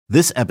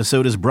This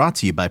episode is brought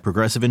to you by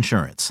Progressive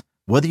Insurance.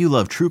 Whether you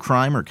love true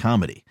crime or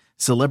comedy,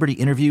 celebrity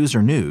interviews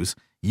or news,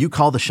 you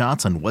call the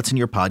shots on what's in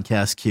your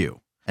podcast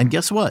queue. And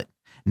guess what?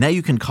 Now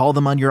you can call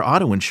them on your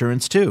auto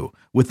insurance too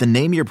with the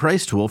Name Your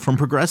Price tool from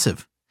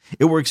Progressive.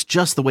 It works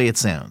just the way it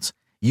sounds.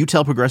 You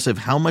tell Progressive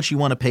how much you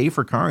want to pay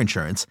for car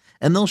insurance,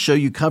 and they'll show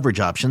you coverage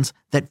options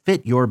that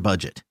fit your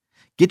budget.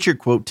 Get your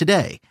quote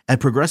today at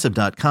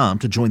Progressive.com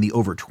to join the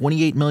over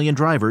 28 million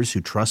drivers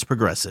who trust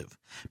Progressive.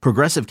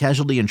 Progressive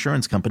Casualty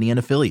Insurance Company and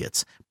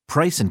Affiliates.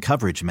 Price and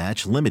coverage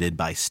match limited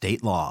by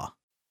state law.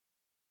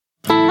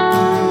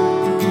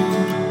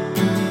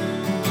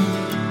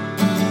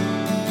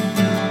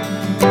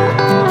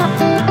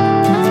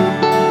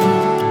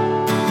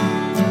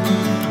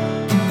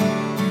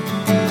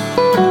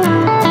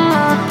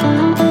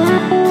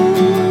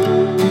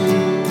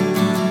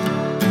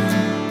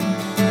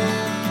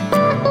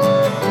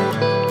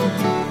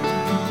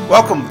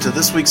 Welcome to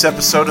this week's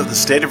episode of The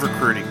State of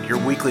Recruiting, your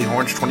weekly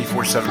Orange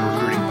 24/7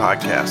 recruiting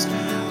podcast.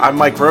 I'm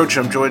Mike Roach.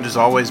 I'm joined as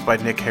always by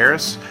Nick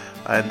Harris.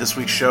 And this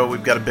week's show,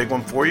 we've got a big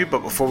one for you. But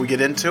before we get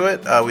into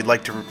it, we'd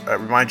like to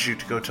remind you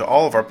to go to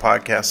all of our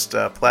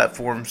podcast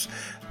platforms,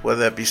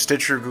 whether that be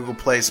Stitcher, Google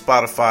Play,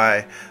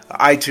 Spotify,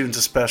 iTunes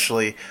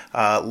especially.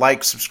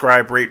 Like,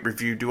 subscribe, rate,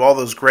 review, do all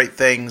those great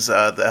things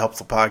that help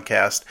the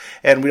podcast.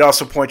 And we'd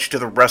also point you to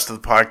the rest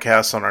of the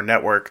podcasts on our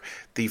network,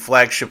 the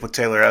Flagship with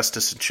Taylor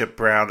Estes and Chip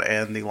Brown,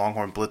 and the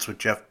Longhorn Blitz with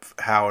Jeff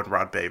Howe and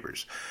Rod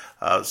Babers.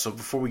 So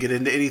before we get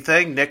into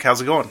anything, Nick,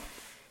 how's it going?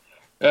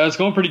 It's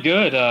going pretty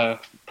good.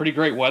 Pretty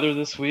great weather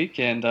this week,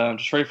 and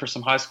just ready for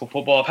some high school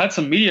football. I've had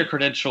some media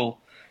credential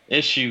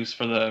issues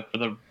for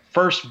the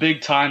first big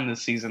time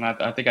this season.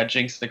 I think I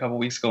jinxed it a couple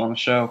weeks ago on the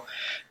show,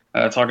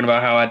 talking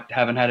about how I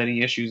haven't had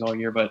any issues all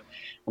year, but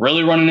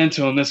really running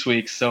into them this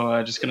week.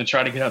 So just going to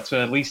try to get up to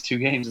at least 2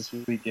 games this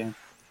weekend.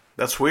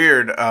 That's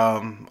weird.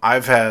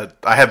 I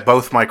had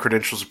both my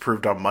credentials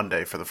approved on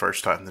Monday for the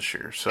first time this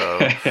year. So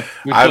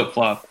we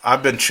flip-flop.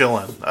 I've been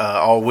chilling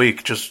all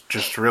week,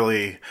 just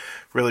really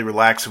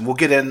relaxing. We'll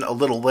get in a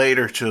little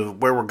later to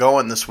where we're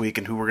going this week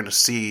and who we're going to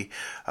see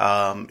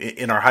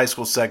in our high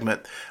school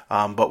segment.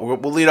 But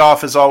we'll lead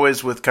off as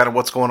always with kind of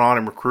what's going on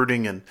in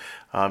recruiting. And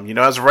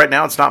as of right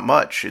now, it's not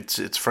much.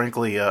 It's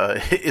frankly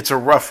it's a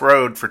rough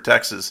road for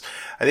Texas.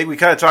 I think we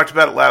kind of talked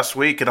about it last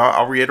week, and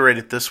I'll reiterate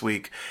it this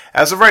week.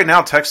 As of right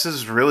now, Texas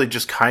is really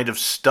just kind of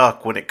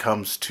stuck when it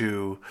comes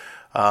to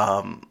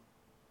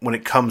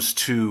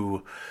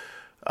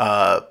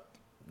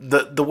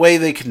the way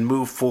they can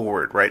move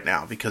forward right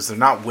now, because they're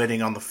not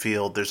winning on the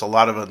field. There's a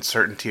lot of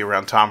uncertainty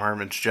around Tom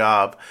Herman's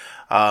job.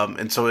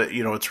 And so,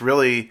 it's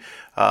really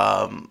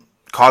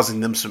causing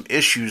them some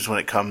issues when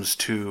it comes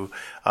to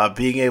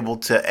being able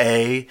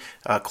to,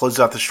 close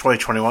out this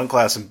 2021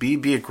 class, and B,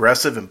 be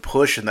aggressive and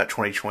push in that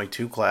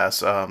 2022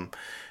 class. I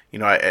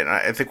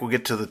think we'll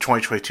get to the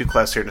 2022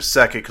 class here in a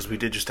second, because we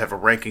did just have a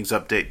rankings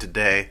update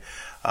today.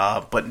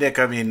 But Nick,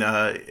 I mean,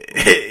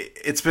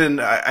 it's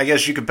been, I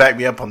guess you could back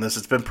me up on this,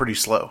 it's been pretty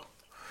slow.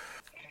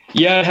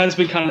 Yeah, it has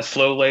been kind of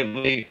slow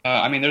lately.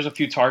 There's a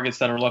few targets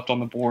that are left on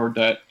the board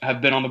that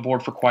have been on the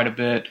board for quite a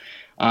bit.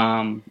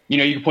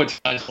 You can put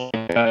guys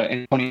like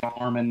Antonio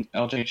Harmon,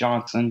 LJ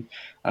Johnson,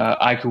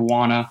 Aiku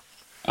Wana,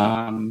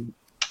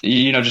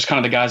 just kind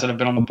of the guys that have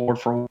been on the board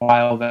for a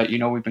while that,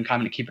 we've been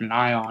kind of keeping an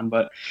eye on.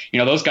 But,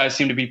 those guys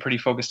seem to be pretty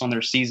focused on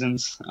their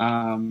seasons.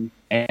 And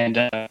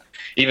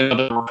even though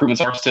the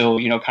recruitments are still,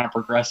 kind of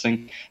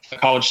progressing, the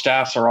college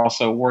staffs are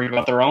also worried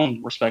about their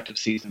own respective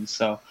seasons.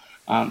 So,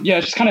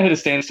 it's just kind of hit a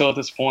standstill at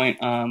this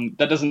point.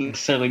 That doesn't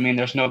necessarily mean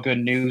there's no good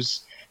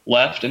news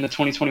left in the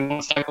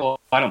 2021 cycle.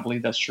 I don't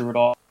believe that's true at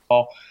all.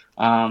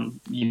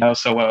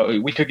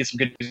 So we could get some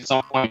good news at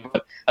some point,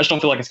 but I just don't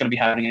feel like it's going to be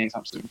happening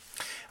anytime soon.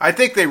 I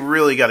think they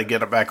really got to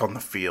get it back on the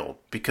field,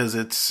 because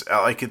it's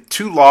like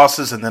 2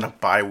 losses and then a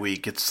bye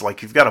week. It's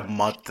like you've got a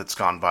month that's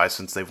gone by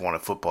since they've won a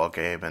football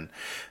game. And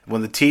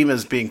when the team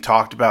is being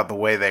talked about the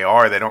way they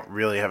are, they don't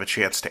really have a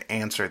chance to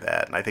answer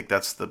that. And I think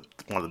that's one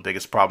of the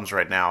biggest problems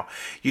right now.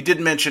 You did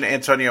mention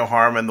Antonio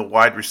Harmon, the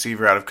wide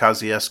receiver out of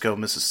Kosciuszko,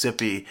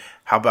 Mississippi.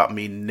 How about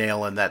me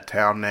nailing that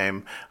town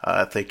name?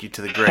 Thank you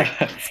to the great.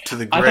 I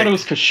thought it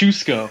was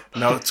Kosciuszko.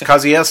 No, it's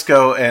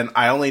Kosciuszko, and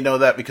I only know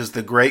that because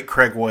the great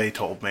Craig Way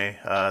told me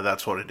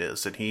that's what it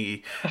is.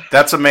 And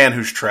that's a man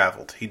who's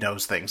traveled. He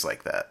knows things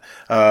like that.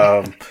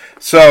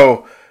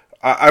 So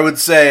I would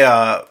say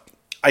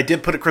I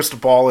did put a crystal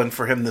ball in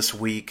for him this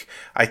week.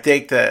 I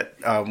think that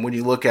when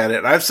you look at it,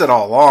 and I've said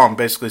all along,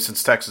 basically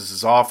since Texas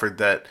has offered,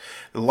 that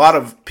a lot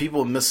of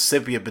people in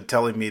Mississippi have been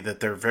telling me that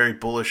they're very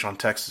bullish on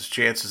Texas'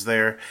 chances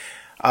there.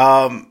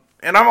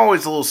 And I'm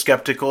always a little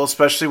skeptical,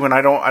 especially when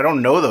I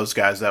don't know those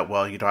guys that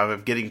well.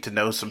 I'm getting to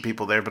know some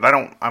people there, but I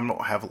don't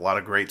have a lot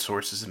of great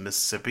sources in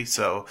Mississippi.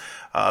 So,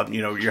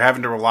 you're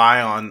having to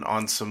rely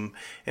on some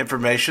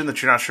information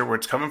that you're not sure where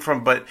it's coming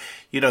from. But,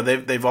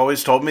 they've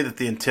always told me that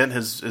the intent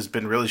has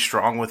been really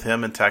strong with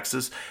him in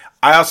Texas.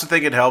 I also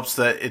think it helps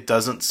that it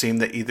doesn't seem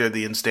that either of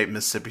the in-state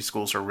Mississippi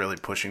schools are really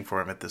pushing for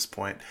him at this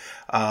point.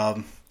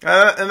 And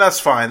that's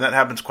fine. That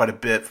happens quite a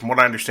bit. From what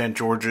I understand,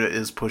 Georgia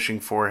is pushing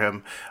for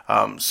him.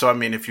 So I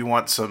mean, if you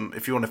want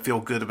to feel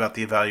good about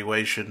the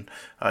evaluation,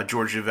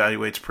 Georgia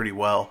evaluates pretty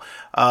well.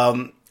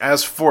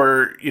 As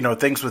for,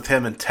 things with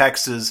him in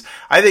Texas,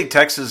 I think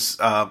Texas,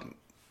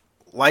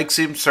 likes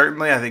him,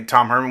 certainly. I think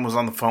Tom Herman was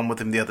on the phone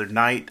with him the other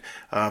night,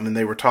 and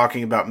they were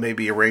talking about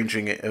maybe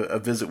arranging a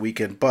visit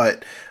weekend.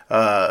 But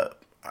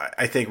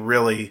I think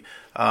really,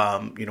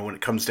 when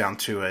it comes down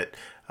to it,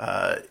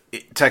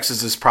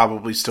 Texas is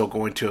probably still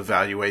going to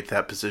evaluate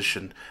that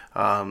position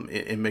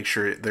and make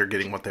sure they're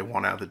getting what they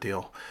want out of the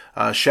deal.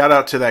 Shout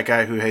out to that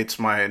guy who hates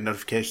my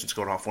notifications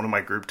going off. One of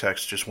my group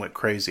texts just went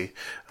crazy,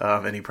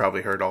 and he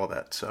probably heard all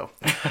that. So,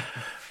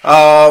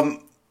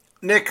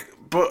 Nick,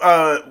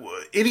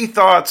 any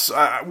thoughts?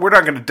 We're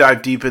not going to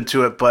dive deep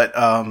into it, but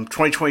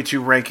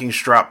 2022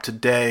 rankings dropped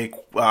today.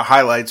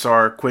 Highlights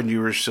are Quinn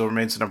Ewers still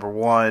remains number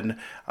one.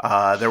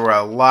 There were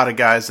a lot of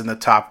guys in the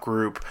top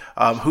group.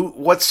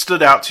 What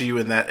stood out to you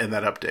in that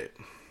update?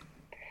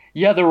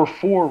 Yeah, there were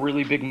 4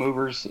 really big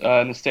movers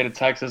in the state of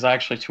Texas. I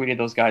actually tweeted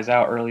those guys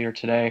out earlier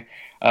today.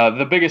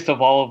 The biggest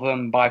of all of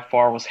them by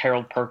far was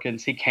Harold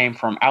Perkins. He came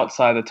from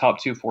outside the top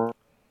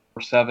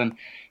 247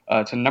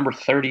 to number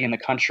 30 in the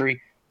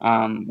country.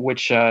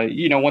 Which,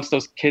 once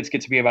those kids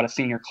get to be about a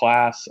senior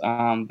class,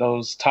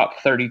 those top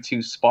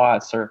 32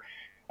 spots are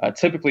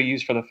typically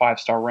used for the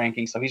 5-star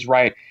ranking. So he's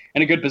right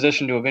in a good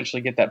position to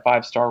eventually get that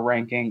 5-star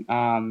ranking.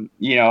 And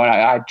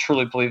I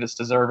truly believe it's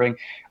deserving.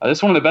 This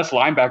is one of the best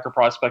linebacker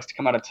prospects to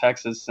come out of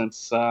Texas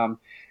since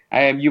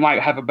you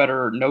might have a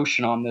better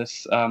notion on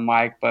this,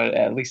 Mike, but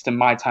at least in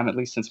my time, at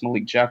least since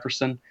Malik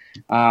Jefferson.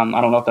 I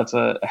don't know if that's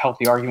a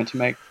healthy argument to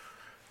make.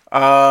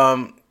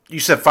 You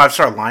said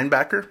 5-star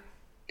linebacker?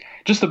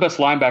 Just the best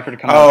linebacker to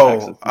come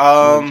out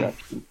of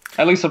Texas.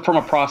 At least from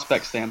a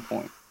prospect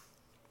standpoint.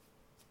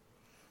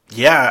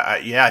 Yeah,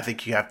 I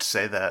think you have to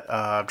say that.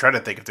 I'm trying to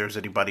think if there's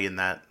anybody in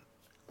that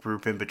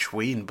group in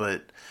between,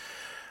 but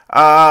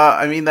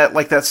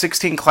that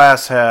 16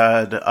 class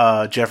had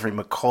Jeffrey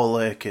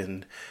McCulloch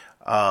and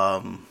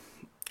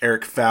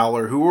Eric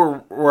Fowler, who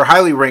were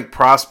highly ranked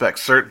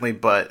prospects, certainly,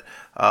 but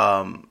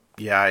I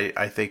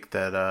think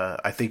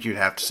you'd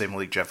have to say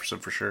Malik Jefferson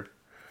for sure.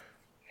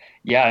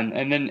 Yeah,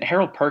 and then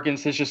Harold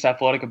Perkins, his just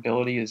athletic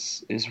ability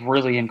is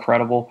really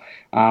incredible.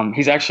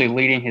 He's actually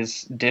leading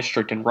his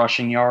district in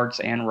rushing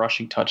yards and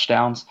rushing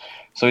touchdowns.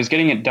 So he's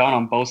getting it done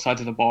on both sides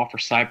of the ball for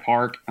Cy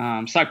Park.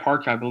 Cy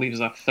Park, I believe, is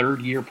a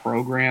third-year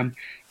program.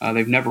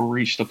 They've never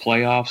reached the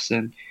playoffs,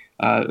 and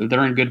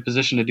they're in good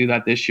position to do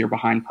that this year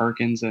behind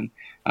Perkins. And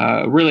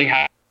really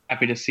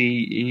happy to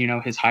see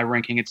his high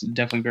ranking. It's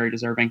definitely very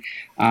deserving.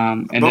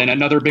 Then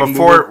another big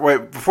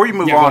before you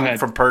move on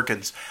from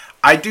Perkins,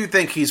 I do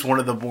think he's one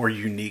of the more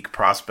unique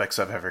prospects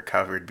I've ever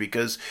covered,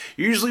 because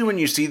usually when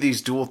you see these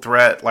dual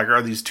threat,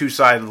 or these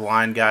two-sided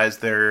line guys,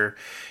 they're,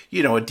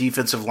 a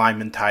defensive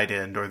lineman tight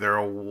end, or they're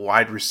a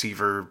wide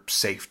receiver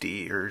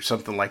safety or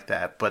something like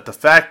that. But the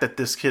fact that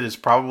this kid is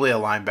probably a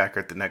linebacker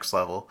at the next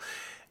level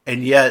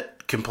and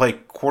yet can play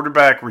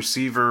quarterback,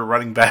 receiver,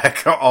 running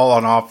back, all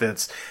on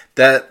offense,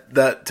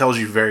 that tells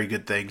you very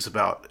good things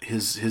about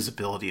his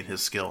ability and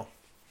his skill.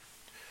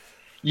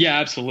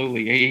 Yeah,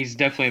 absolutely. He's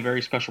definitely a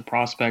very special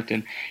prospect.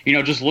 And,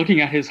 just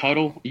looking at his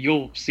huddle,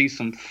 you'll see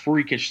some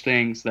freakish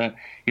things that,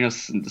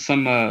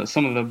 some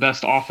of the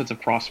best offensive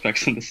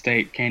prospects in the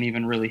state can't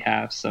even really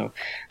have. So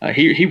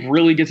he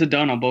really gets it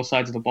done on both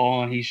sides of the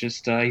ball, and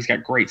he's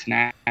got great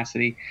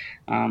tenacity.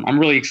 I'm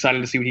really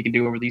excited to see what he can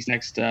do over these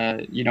next,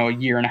 a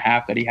year and a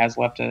half that he has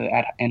left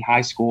in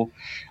high school.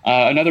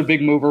 Another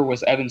big mover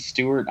was Evan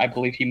Stewart. I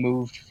believe he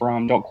moved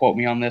from, don't quote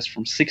me on this,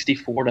 from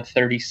 64 to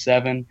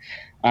 37.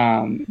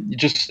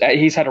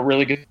 He's had a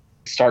really good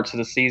start to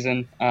the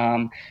season.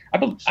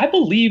 I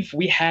believe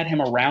we had him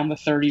around the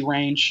 30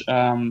 range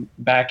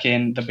back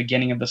in the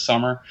beginning of the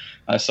summer.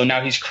 So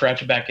now he's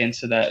crept back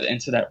into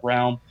that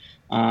realm.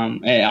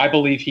 And I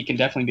believe he can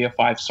definitely be a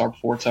 5-star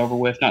before it's over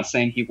with. Not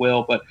saying he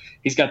will, but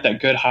he's got that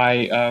good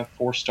high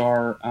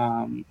 4-star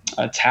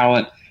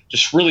talent,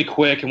 just really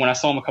quick. And when I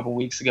saw him a couple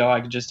weeks ago, I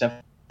could just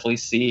definitely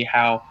see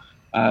how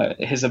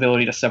his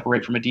ability to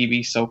separate from a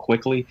DB so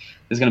quickly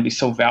is going to be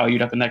so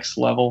valued at the next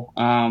level.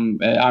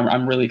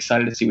 I'm really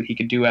excited to see what he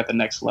could do at the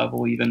next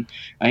level even.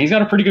 He's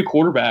got a pretty good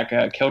quarterback,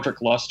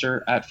 Keldrick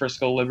Luster at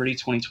Frisco Liberty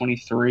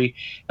 2023,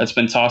 that's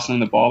been tossing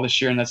him the ball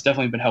this year, and that's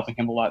definitely been helping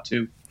him a lot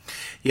too.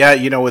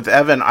 Yeah, with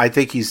Evan, I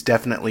think he's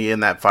definitely in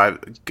that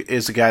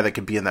is a guy that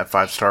could be in that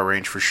 5-star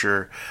range for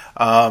sure.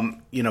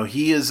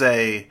 He is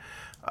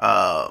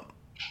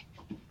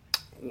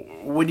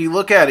when you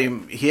look at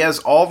him, he has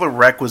all the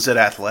requisite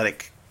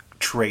athletic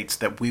traits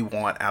that we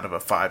want out of a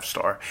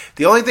 5-star.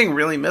 The only thing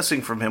really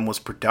missing from him was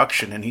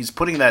production, and he's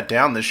putting that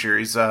down this year.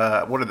 He's,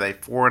 what are they,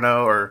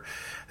 4-0? Or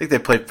I think they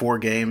played 4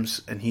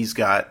 games, and he's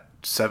got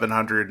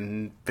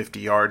 750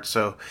 yards.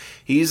 So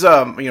he's,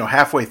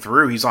 halfway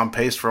through, he's on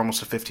pace for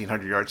almost a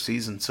 1,500-yard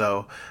season.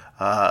 So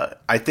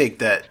I think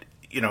that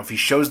if he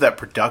shows that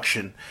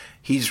production,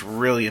 he's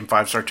really in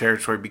 5-star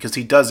territory because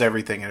he does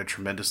everything at a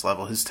tremendous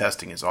level. His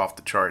testing is off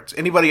the charts.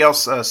 Anybody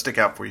else stick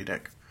out for you,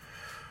 Nick?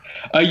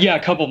 Yeah, a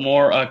couple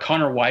more.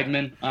 Connor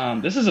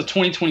Weidman. This is a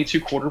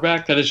 2022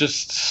 quarterback that has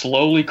just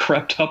slowly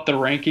crept up the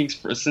rankings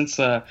since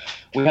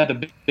we had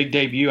the big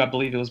debut. I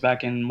believe it was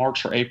back in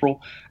March or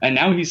April. And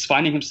now he's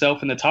finding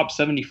himself in the top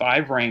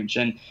 75 range.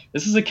 And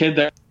this is a kid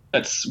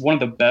that's one of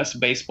the best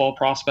baseball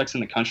prospects in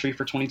the country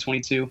for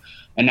 2022.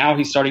 And now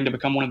he's starting to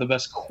become one of the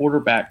best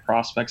quarterback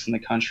prospects in the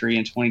country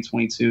in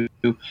 2022.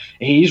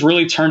 He's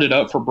really turned it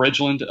up for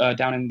Bridgeland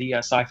down in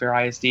the Cy-Fair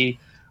ISD.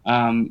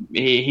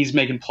 He's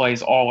making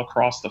plays all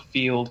across the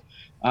field.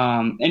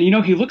 And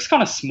he looks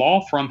kind of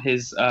small from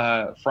his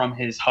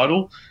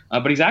huddle,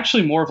 but he's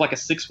actually more of like a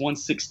 6'1",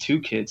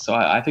 6'2" kid. So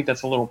I think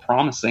that's a little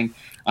promising.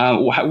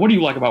 What do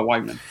you like about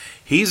Weidman?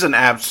 He's an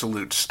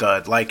absolute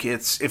stud. Like,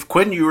 if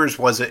Quinn Ewers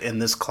wasn't in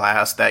this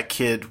class, that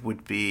kid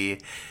would be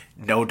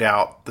no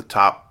doubt the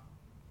top.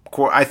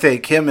 I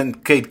think him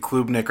and Cade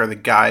Klubnik are the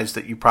guys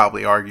that you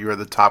probably argue are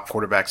the top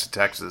quarterbacks in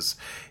Texas,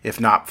 if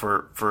not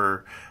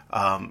for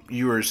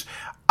Ewers.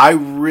 I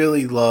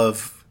really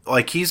love.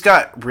 Like, he's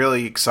got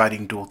really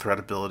exciting dual threat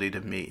ability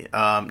to me.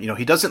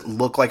 He doesn't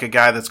look like a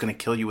guy that's going to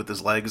kill you with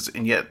his legs,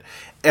 and yet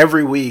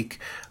every week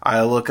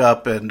I look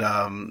up and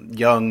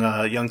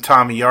young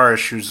Tommy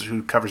Yarish,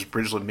 who covers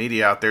Bridgeland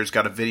Media out there, has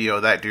got a video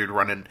of that dude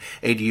running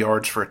 80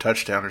 yards for a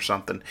touchdown or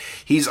something.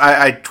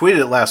 I tweeted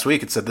it last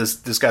week and said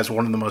this guy's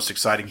one of the most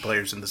exciting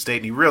players in the state,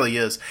 and he really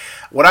is.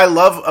 What I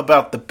love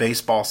about the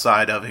baseball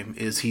side of him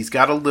is he's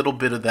got a little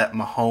bit of that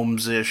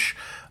Mahomes-ish.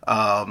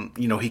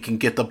 He can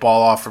get the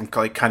ball off from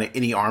like kind of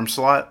any arm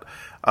slot,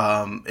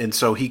 and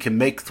so he can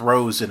make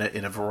throws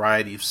in a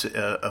variety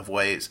of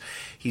ways.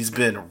 He's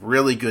been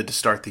really good to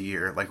start the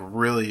year. Like,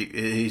 really,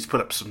 he's put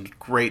up some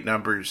great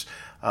numbers.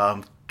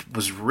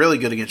 Was really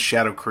good against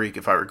Shadow Creek,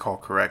 if I recall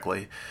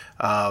correctly.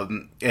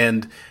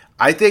 And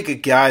I think a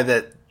guy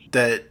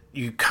that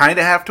you kind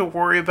of have to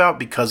worry about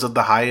because of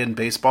the high-end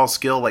baseball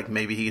skill, like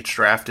maybe he gets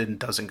drafted and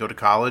doesn't go to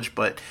college,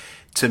 but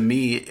to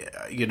me,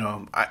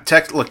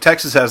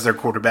 Texas has their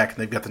quarterback, and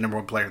they've got the number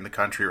one player in the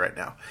country right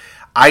now.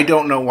 I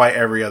don't know why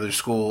every other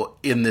school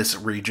in this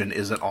region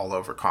isn't all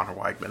over Connor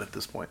Weidman at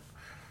this point.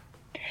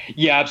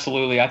 Yeah,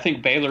 absolutely. I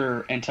think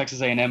Baylor and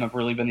Texas A&M have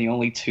really been the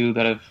only two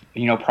that have,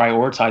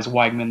 prioritized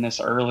Weidman this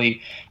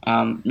early.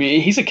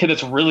 He's a kid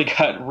that's really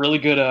got really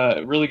good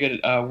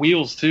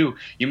wheels too.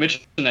 You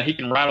mentioned that he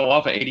can rattle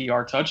off an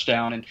 80-yard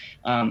touchdown,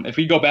 and if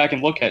we go back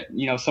and look at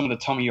some of the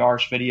Tommy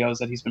Yarish videos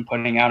that he's been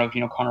putting out of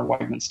Connor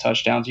Weidman's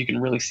touchdowns, you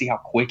can really see how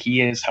quick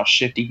he is, how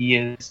shifty he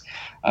is.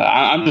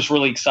 I'm just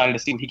really excited to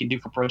see what he can do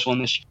for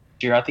Bridgeland this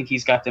year. I think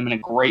he's got them in a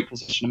great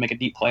position to make a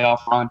deep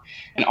playoff run.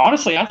 And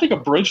honestly, I think a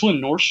Bridgeland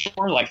North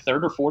Shore like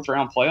third or fourth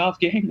round playoff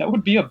game, that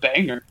would be a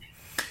banger.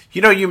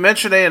 You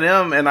mentioned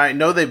A&M, and I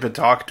know they've been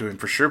talking to him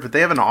for sure, but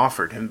they haven't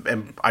offered him,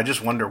 and I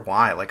just wonder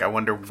why. Like, I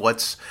wonder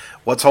what's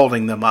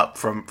holding them up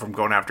from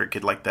going after a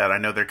kid like that. I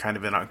know they're kind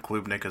of in on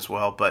Klubnik as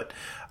well, but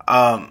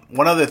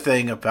one other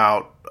thing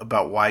about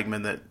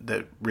Weidman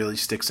that really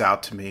sticks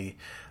out to me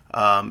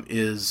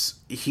is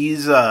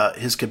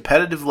his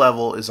competitive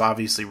level is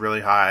obviously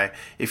really high.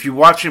 If you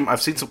watch him,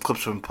 I've seen some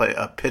clips of him play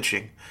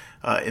pitching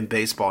in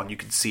baseball, and you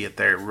can see it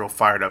there, real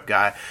fired up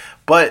guy.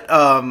 But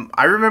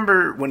I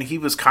remember when he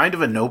was kind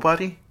of a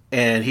nobody,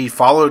 and he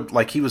followed,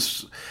 like, he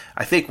was,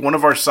 I think one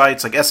of our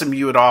sites, like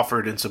SMU had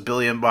offered, and so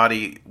Billy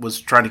Embody was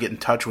trying to get in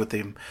touch with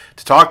him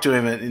to talk to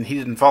him, and he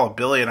didn't follow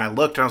Billy, and I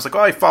looked, and I was like,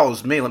 oh, he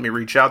follows me, let me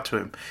reach out to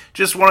him.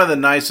 Just one of the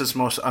nicest,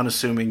 most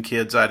unassuming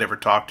kids I'd ever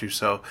talked to,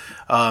 so,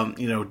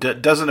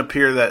 doesn't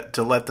appear that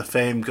to let the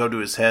fame go to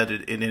his head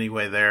in any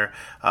way there.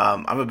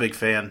 I'm a big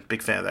fan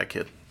of that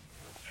kid.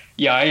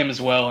 Yeah, I am as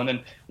well. And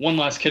then one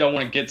last kid I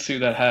want to get to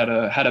that had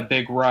a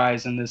big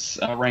rise in this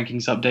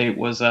rankings update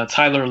was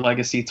Tyler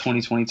Legacy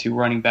 2022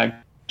 running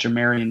back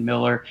Jamarian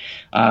Miller.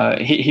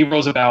 He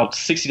rose about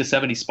 60 to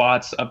 70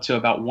 spots up to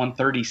about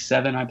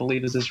 137, I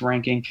believe, is his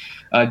ranking.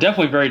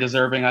 Definitely very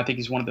deserving. I think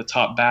he's one of the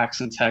top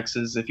backs in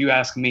Texas. If you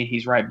ask me,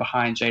 he's right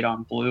behind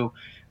Jadon Blue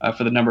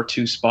for the number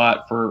 2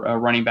 spot for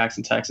running backs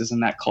in Texas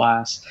in that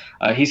class.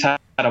 He's had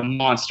a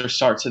monster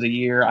start to the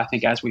year, I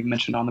think, as we've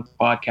mentioned on the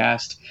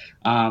podcast.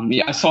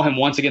 I saw him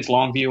once against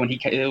Longview,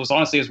 and it was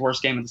honestly his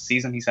worst game of the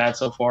season he's had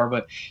so far,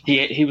 but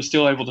he was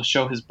still able to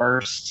show his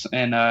bursts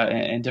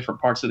in different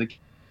parts of the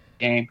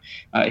game.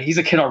 He's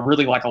a kid I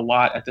really like a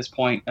lot at this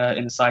point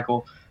in the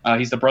cycle.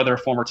 He's the brother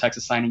of former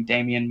Texas signing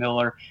Damian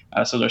Miller,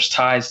 so there's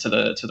ties to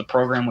the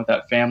program with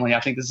that family. I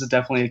think this is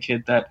definitely a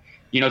kid that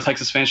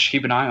Texas fans should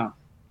keep an eye on.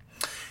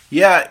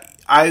 Yeah,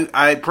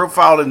 I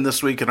profiled him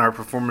this week in our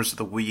Performers of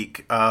the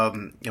Week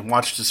and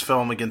watched his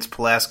film against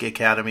Pulaski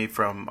Academy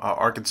from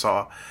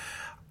Arkansas.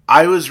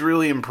 I was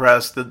really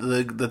impressed.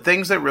 The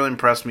things that really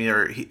impressed me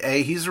are,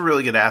 he's a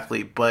really good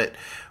athlete, but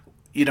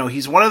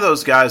he's one of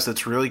those guys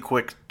that's really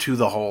quick to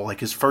the hole.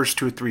 Like, his first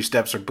 2 or 3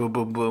 steps are boom,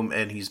 boom, boom,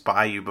 and he's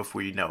by you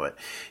before you know it.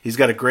 He's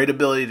got a great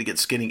ability to get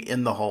skinny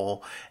in the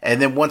hole,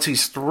 and then once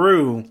he's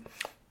through,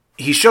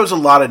 he shows a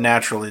lot of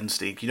natural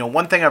instinct.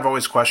 One thing I've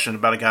always questioned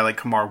about a guy like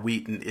Kamar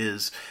Wheaton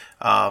is,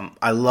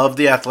 I love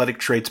the athletic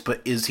traits,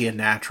 but is he a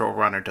natural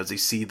runner? Does he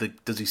see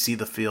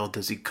the field?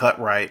 Does he cut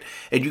right?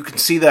 And you can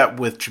see that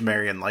with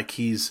Jamarian. Like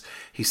he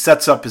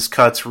sets up his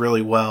cuts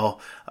really well.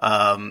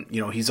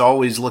 He's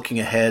always looking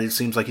ahead. It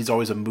seems like he's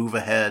always a move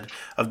ahead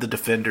of the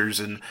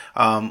defenders. And,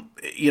 I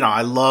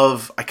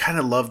kind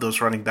of love those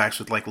running backs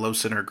with like low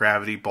center of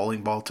gravity,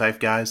 bowling ball type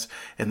guys.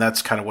 And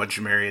that's kind of what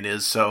Jamarian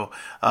is. So,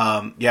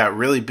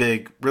 really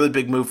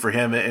big move for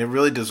him and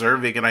really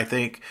deserving. And I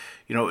think,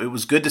 it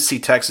was good to see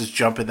Texas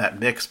jump in that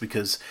mix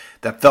because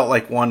that felt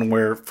like one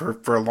where for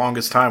the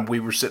longest time we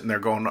were sitting there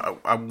going,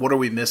 what are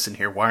we missing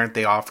here? Why aren't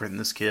they offering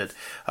this kid?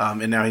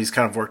 And now he's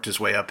kind of worked his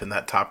way up in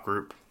that top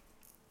group.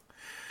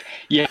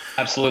 Yeah,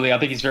 absolutely. I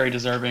think he's very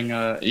deserving,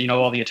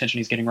 all the attention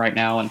he's getting right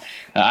now. And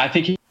I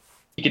think he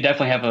could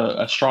definitely have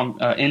a strong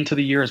end to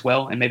the year as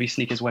well and maybe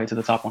sneak his way to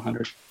the top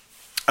 100.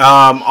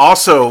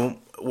 Also,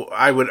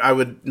 I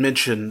would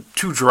mention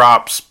two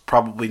drops,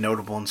 probably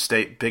notable in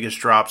state, biggest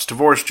drops.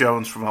 Tavoris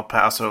Jones from El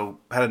Paso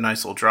had a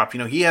nice little drop.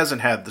 He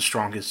hasn't had the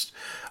strongest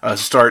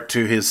start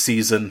to his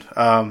season,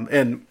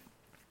 and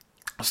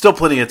still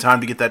plenty of time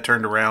to get that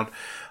turned around.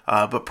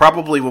 But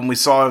probably when we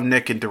saw him,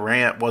 Nick and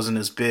Durant wasn't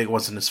as big,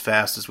 wasn't as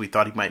fast as we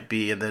thought he might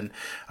be. And then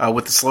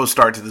with the slow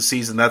start to the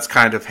season, that's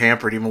kind of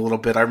hampered him a little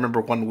bit. I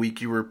remember one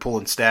week you were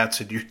pulling stats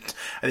and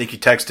I think you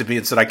texted me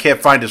and said, I can't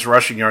find his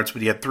rushing yards,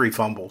 but he had 3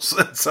 fumbles.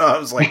 So I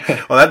was like,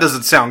 well, that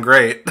doesn't sound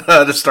great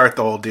to start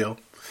the whole deal.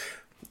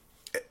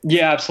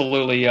 Yeah,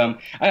 absolutely.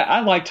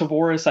 I like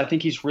Tavoris. I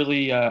think he's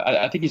really,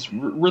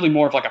 really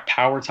more of like a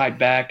power type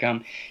back.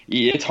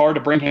 It's hard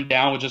to bring him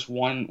down with just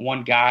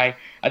one guy.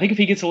 I think if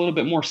he gets a little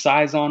bit more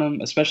size on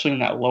him, especially in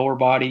that lower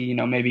body,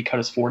 maybe cut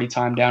his 40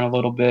 time down a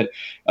little bit,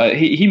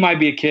 he might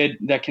be a kid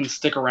that can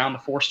stick around the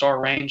 4-star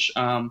range.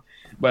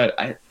 But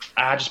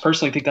I just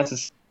personally think that's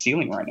his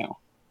ceiling right now.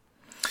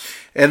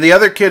 And the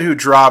other kid who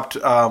dropped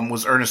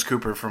was Ernest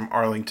Cooper from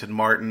Arlington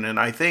Martin, and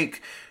I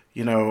think,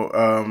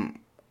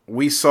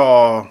 we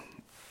saw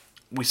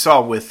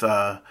with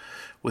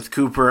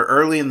Cooper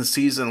early in the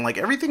season, like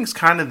everything's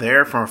kind of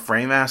there from a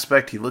frame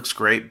aspect. He looks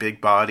great, big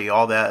body,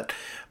 all that,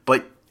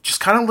 but just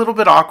kind of a little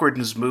bit awkward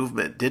in his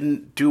movement.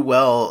 Didn't do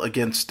well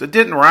against a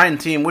Denton Ryan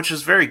team, which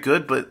is very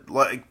good, but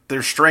like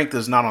their strength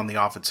is not on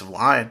the offensive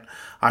line,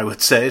 I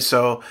would say.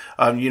 So,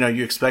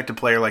 you expect a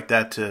player like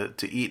that to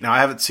eat. Now, I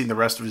haven't seen the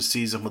rest of his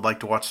season. Would like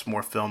to watch some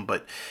more film,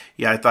 but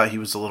yeah, I thought he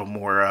was a little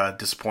more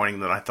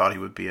disappointing than I thought he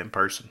would be in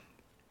person.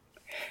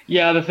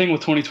 Yeah, the thing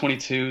with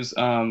 2022s,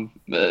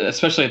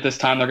 especially at this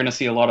time, they're going to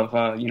see a lot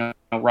of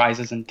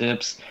rises and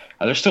dips.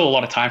 There's still a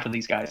lot of time for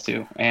these guys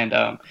too, and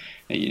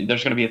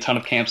there's going to be a ton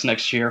of camps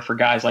next year for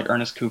guys like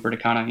Ernest Cooper to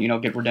kind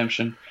of get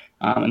redemption,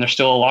 and there's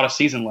still a lot of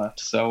season left.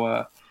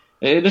 So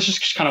this is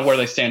just kind of where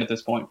they stand at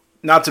this point.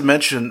 Not to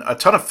mention a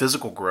ton of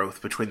physical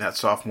growth between that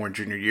sophomore and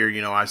junior year.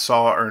 I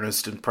saw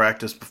Ernest in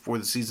practice before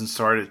the season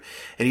started,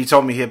 and he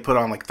told me he had put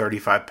on like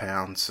 35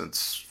 pounds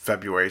since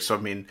February. So I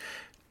mean,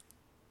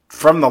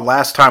 from the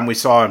last time we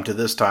saw him to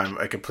this time,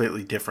 a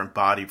completely different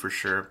body for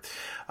sure.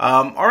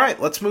 All right,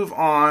 let's move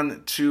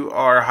on to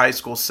our high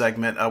school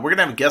segment. We're going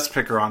to have a guest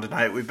picker on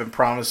tonight. We've been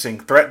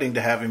threatening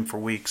to have him for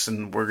weeks,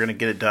 and we're going to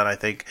get it done, I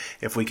think,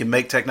 if we can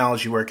make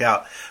technology work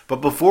out.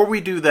 But before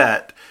we do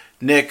that,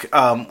 Nick,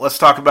 let's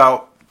talk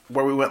about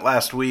where we went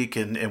last week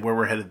and where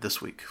we're headed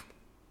this week.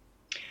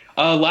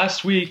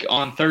 Last week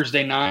on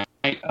Thursday night,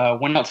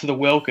 went out to the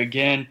Wilk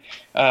again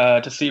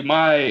to see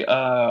my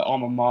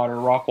alma mater,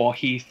 Rockwall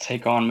Heath,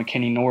 take on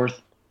McKinney North.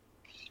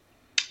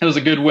 It was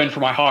a good win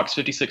for my Hawks,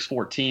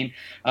 56-14.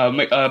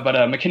 But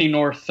McKinney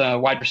North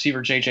wide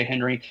receiver J.J.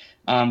 Henry,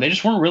 they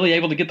just weren't really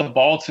able to get the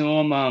ball to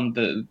him.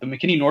 The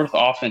McKinney North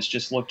offense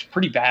just looked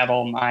pretty bad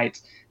all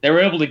night. They were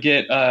able to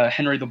get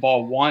Henry the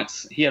ball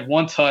once. He had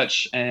 1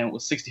 touch, and it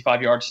was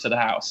 65 yards to the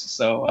house.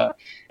 So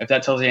if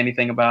that tells you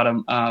anything about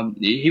him,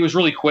 he was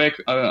really quick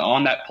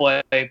on that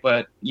play.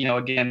 But,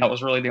 again, that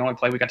was really the only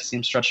play we got to see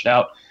him stretched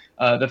out.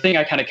 The thing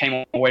I kind of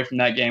came away from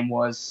that game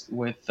was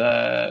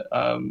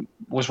Rockwall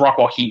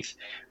Heath.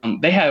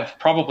 They have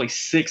probably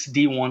 6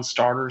 D1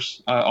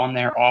 starters on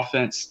their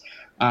offense,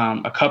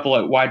 a couple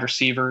at wide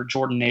receiver,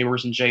 Jordan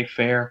Neighbors and Jay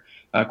Fair,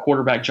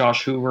 quarterback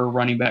Josh Hoover,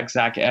 running back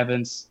Zach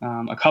Evans,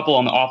 a couple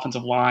on the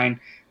offensive line,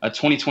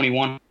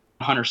 2021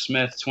 Hunter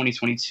Smith,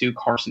 2022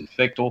 Carson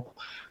Fichtel.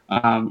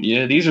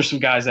 These are some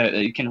guys that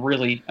can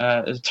really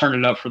turn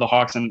it up for the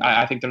Hawks, and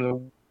I think they're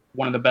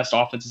one of the best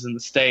offenses in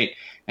the state.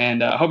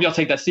 And I hope y'all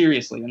take that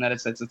seriously, and that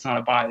it's not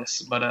a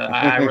bias, but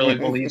I really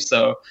believe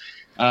so,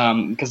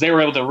 because they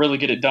were able to really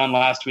get it done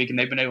last week, and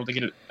they've been able to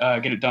get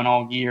it done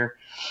all year.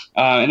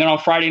 And then on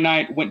Friday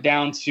night, went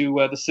down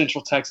to the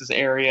Central Texas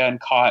area and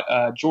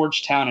caught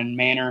Georgetown and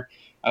Manor.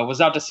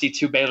 Was out to see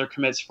 2 Baylor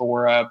commits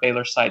for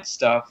Baylor site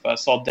stuff.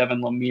 Saw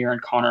Devin Lemire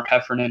and Connor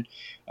Heffernan.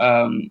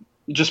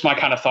 Just my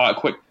kind of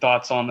quick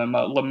thoughts on them.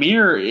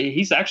 Lemire,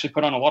 he's actually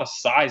put on a lot of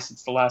size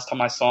since the last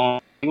time I saw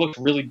him. He looked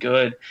really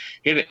good.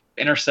 He had an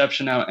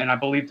interception out, and I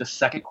believe the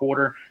second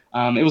quarter.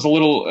 It was a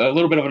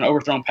little bit of an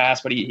overthrown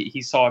pass, but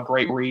he saw a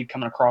great read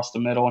coming across the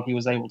middle, and he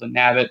was able to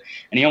nab it.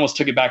 And he almost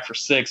took it back for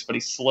 6, but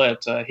he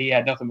slipped. He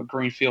had nothing but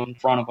green field in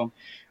front of him.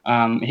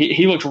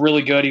 He looked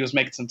really good. He was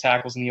making some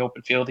tackles in the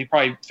open field. He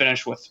probably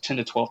finished with 10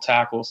 to 12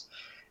 tackles.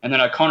 And then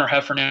Connor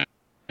Heffernan,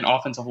 an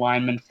offensive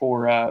lineman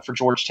for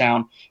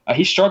Georgetown,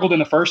 he struggled in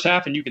the first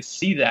half, and you could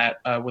see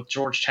that with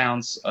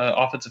Georgetown's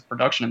offensive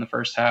production in the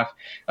first half.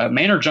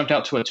 Manor jumped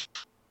out to a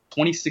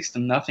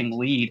 26-0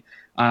 lead.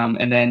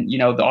 And then,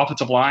 the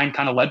offensive line,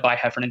 kind of led by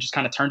Heffernan, just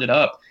kind of turned it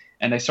up,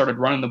 and they started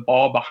running the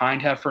ball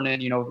behind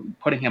Heffernan,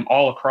 putting him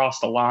all across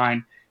the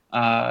line.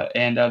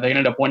 And they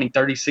ended up winning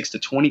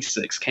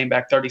 36-26, came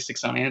back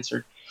 36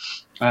 unanswered.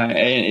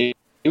 And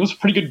it was a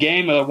pretty good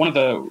game. One of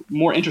the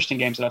more interesting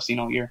games that I've seen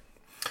all year.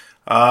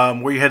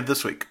 Where you headed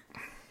this week?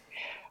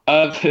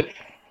 That's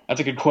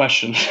a good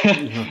question.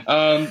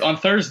 On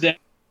Thursday,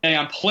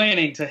 I'm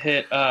planning to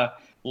hit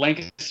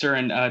Lancaster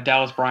and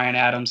Dallas Bryan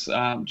Adams.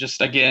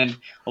 Just, again,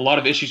 a lot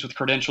of issues with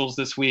credentials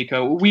this week.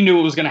 We knew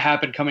it was going to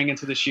happen coming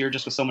into this year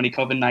just with so many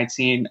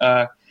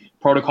COVID-19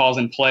 protocols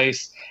in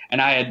place.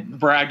 And I had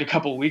bragged a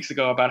couple of weeks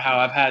ago about how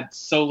I've had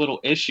so little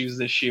issues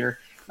this year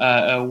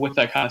with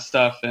that kind of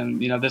stuff.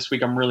 And, this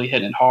week I'm really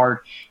hitting it hard.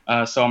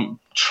 So I'm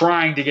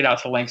trying to get out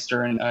to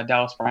Lancaster and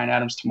Dallas Bryan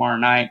Adams tomorrow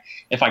night.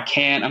 If I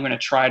can't, I'm going to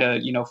try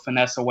to,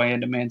 finesse away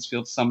into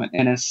Mansfield Summit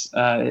Ennis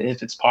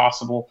if it's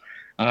possible.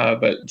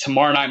 But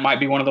tomorrow night might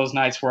be one of those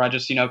nights where I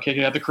just, kick it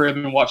at the crib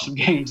and watch some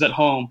games at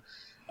home.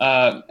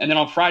 And then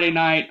on Friday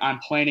night, I'm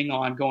planning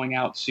on going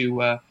out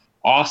to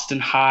Austin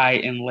High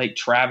in Lake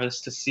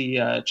Travis to see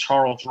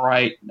Charles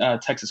Wright,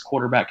 Texas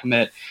quarterback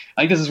commit.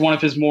 I think this is one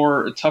of his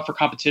more tougher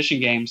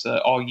competition games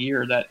all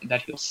year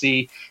that he'll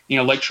see.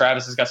 Lake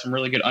Travis has got some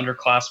really good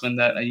underclassmen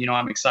that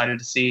I'm excited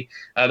to see.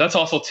 That's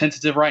also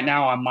tentative right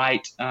now. I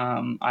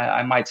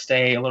might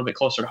stay a little bit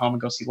closer to home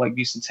and go see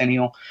Lakeview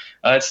Centennial.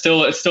 It's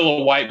still a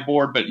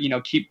whiteboard, but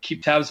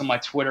keep tabs on my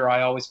Twitter.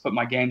 I always put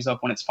my games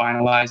up when it's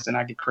finalized and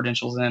I get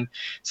credentials in.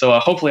 So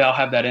hopefully I'll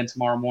have that in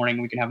tomorrow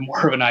morning. We can have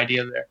more of an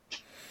idea there.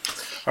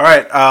 All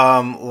right.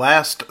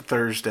 Last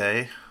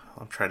Thursday,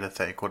 I'm trying to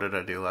think. What did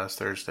I do last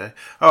Thursday?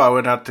 Oh, I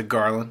went out to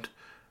Garland,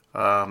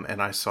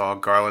 and I saw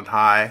Garland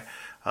High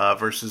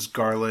versus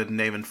Garland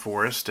Naaman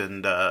Forest,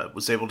 and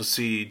was able to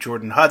see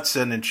Jordan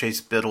Hudson and Chase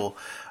Biddle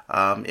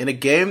in a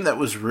game that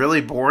was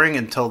really boring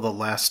until the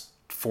last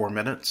 4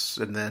 minutes,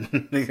 and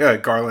then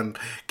Garland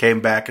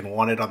came back and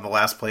won it on the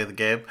last play of the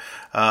game.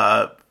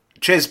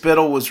 Chase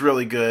Biddle was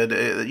really good.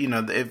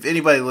 If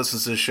anybody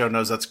listens to this show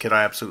knows that's a kid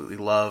I absolutely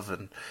love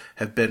and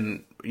have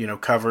been,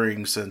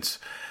 covering since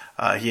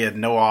he had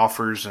no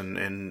offers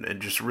and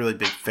just a really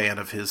big fan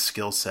of his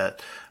skill set.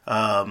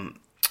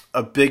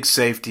 A big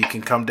safety,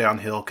 can come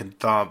downhill, can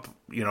thump,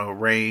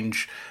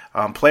 range,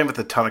 playing with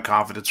a ton of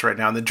confidence right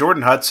now. And then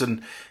Jordan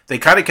Hudson, they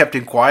kind of kept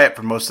him quiet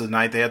for most of the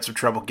night. They had some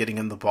trouble getting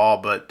him the ball,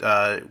 but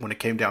when it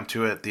came down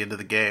to it at the end of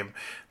the game,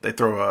 they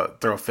throw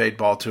a fade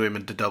ball to him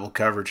into double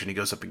coverage, and he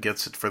goes up and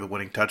gets it for the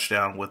winning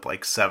touchdown with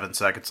like 7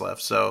 seconds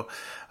left. So,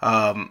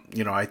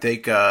 I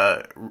think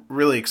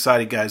really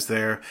excited guys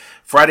there.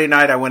 Friday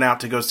night, I went out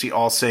to go see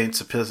All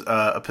Saints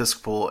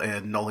Episcopal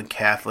and Nolan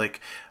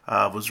Catholic.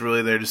 Was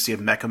really there to see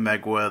Emeka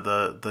Megwa,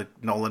 the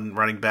Nolan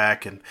running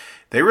back, and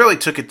they really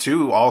took it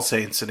to All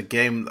Saints in a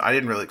game. I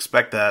didn't really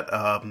expect that.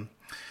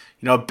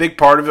 A big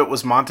part of it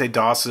was Monte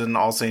Dawson,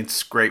 All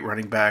Saints' great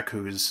running back,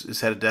 who's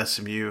headed to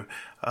SMU,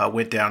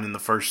 went down in the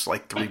first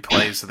 3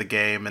 plays of the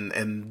game,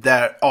 and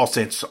that All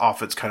Saints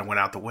offense kind of went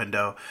out the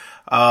window.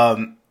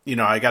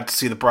 I got to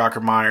see the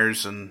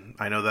Brockermeyers, and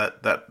I know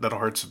that'll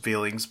hurt some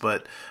feelings,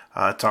 but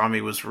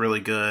Tommy was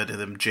really good, and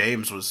then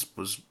James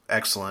was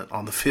excellent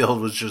on the field,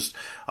 was just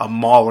a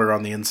mauler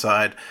on the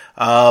inside.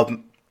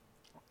 And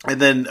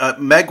then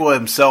Megwa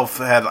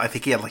himself I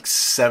think he had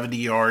 70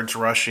 yards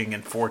rushing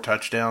and 4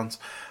 touchdowns.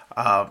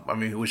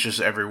 He was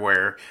just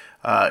everywhere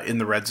in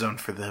the red zone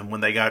for them.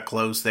 When they got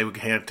close, they would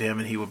hand it to him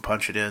and he would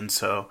punch it in.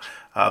 So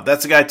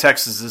that's a guy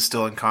Texas is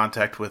still in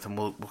contact with, and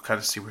we'll kind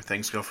of see where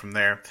things go from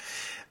there.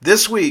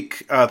 This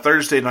week,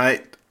 Thursday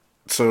night,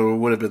 so it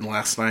would have been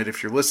last night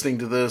if you're listening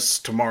to this,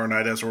 tomorrow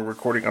night as we're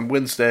recording on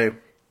Wednesday,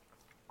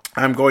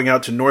 I'm going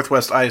out to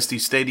Northwest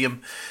ISD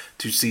Stadium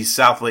to see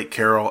South Lake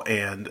Carroll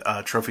and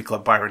Trophy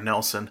Club Byron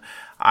Nelson.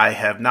 I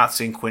have not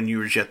seen Quinn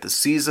Ewers yet this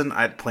season.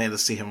 I had planned to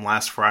see him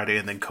last Friday,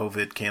 and then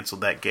COVID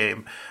canceled that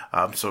game.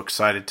 I'm so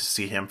excited to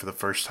see him for the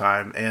first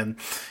time. And,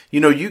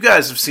 you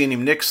guys have seen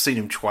him. Nick's seen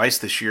him twice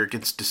this year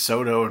against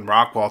DeSoto and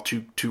Rockwall,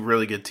 two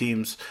really good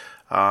teams.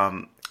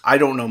 I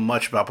don't know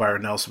much about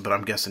Byron Nelson, but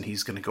I'm guessing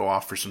he's going to go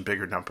off for some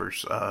bigger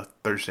numbers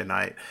Thursday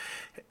night.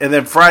 And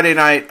then Friday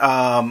night,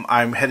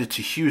 I'm headed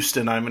to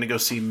Houston. I'm going to go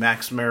see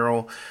Max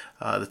Merrill,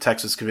 the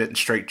Texas commit and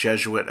straight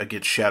Jesuit,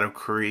 against Shadow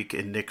Creek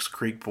and Nick's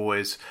Creek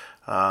boys,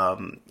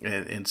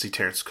 and see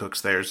Terrence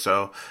Cooks there.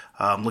 So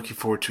I'm looking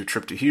forward to a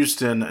trip to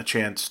Houston. A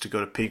chance to go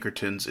to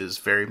Pinkerton's is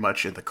very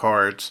much in the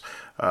cards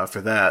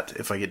for that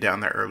if I get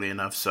down there early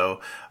enough.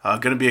 So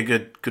going to be a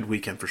good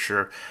weekend for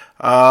sure.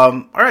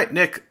 All right,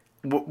 Nick.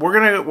 what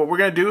we're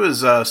gonna do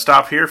is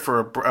stop here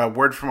for a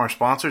word from our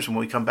sponsors, and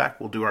when we come back,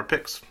 we'll do our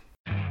picks.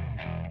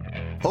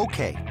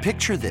 Okay,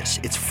 picture this.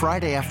 It's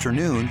Friday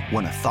afternoon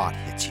when a thought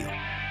hits you.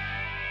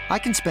 I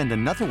can spend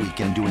another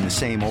weekend doing the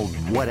same old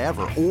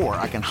whatever, or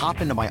I can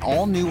hop into my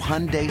all-new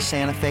Hyundai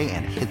Santa Fe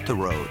and hit the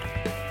road.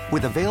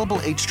 With available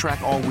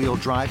H-Track all-wheel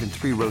drive and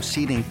 3-row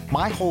seating,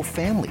 my whole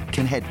family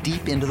can head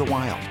deep into the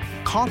wild.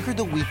 Conquer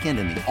the weekend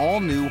in the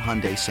all-new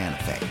Hyundai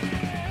Santa Fe.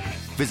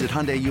 Visit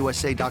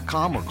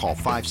HyundaiUSA.com or call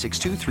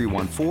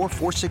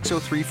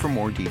 562-314-4603 for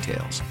more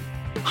details.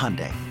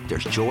 Hyundai,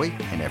 there's joy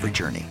in every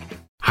journey.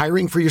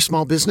 Hiring for your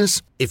small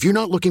business? If you're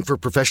not looking for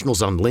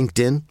professionals on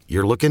LinkedIn,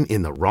 you're looking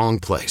in the wrong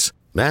place.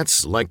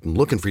 That's like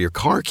looking for your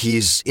car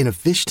keys in a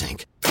fish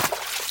tank.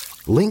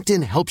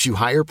 LinkedIn helps you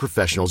hire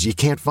professionals you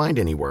can't find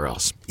anywhere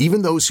else,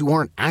 even those who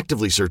aren't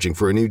actively searching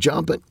for a new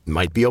job but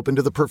might be open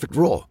to the perfect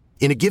role.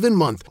 In a given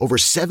month, over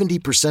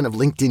 70% of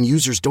LinkedIn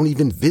users don't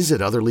even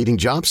visit other leading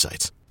job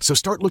sites. So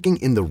start looking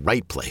in the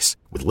right place.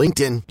 With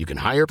LinkedIn, you can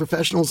hire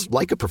professionals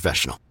like a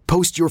professional.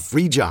 Post your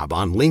free job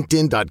on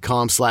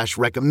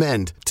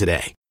linkedin.com/recommend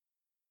today.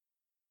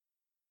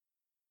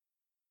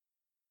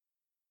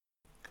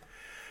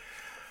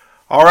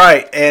 All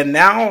right, and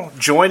now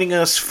joining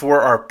us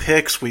for our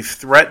picks, we've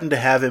threatened to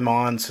have him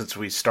on since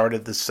we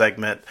started this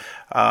segment.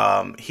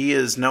 He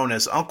is known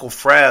as Uncle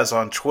Fraz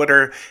on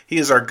Twitter. He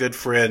is our good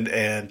friend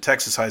and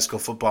Texas high school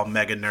football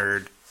mega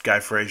nerd,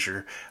 Guy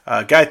Frazier.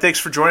 Guy, thanks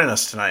for joining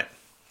us tonight.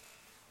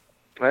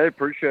 Hey,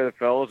 appreciate it,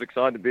 fellas.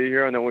 Excited to be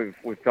here. I know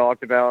we've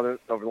talked about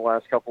it over the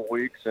last couple of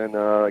weeks, and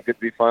good to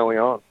be finally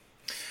on.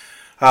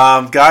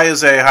 Guy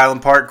is a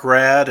Highland Park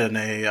grad and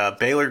a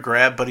Baylor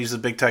grad, but he's a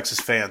big Texas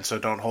fan, so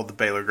don't hold the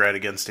Baylor grad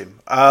against him.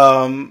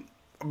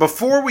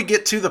 Before we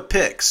get to the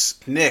picks,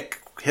 Nick,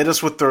 hit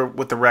us with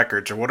the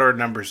records, or what are our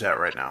numbers at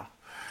right now?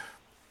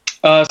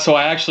 So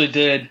I actually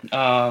did,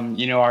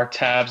 our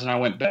tabs, and I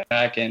went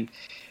back and,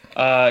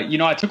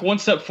 I took one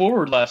step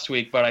forward last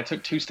week, but I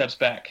took 2 steps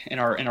back in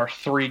our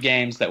 3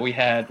 games that we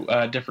had,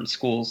 different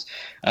schools.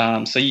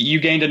 So you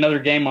gained another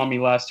game on me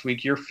last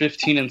week. You're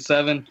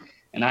 15-7.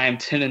 And I am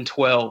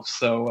 10-12,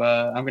 so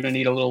I'm going to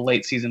need a little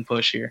late season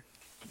push here.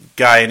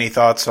 Guy, any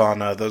thoughts on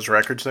those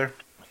records there?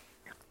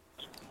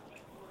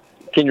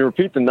 Can you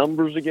repeat the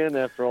numbers again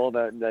after all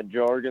that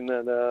jargon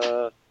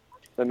that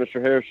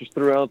Mr. Harris just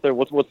threw out there?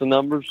 What's the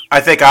numbers? I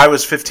think I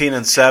was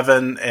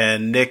 15-7,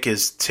 and Nick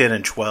is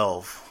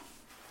 10-12.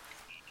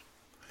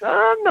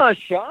 I'm not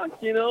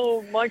shocked.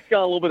 Mike's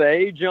got a little bit of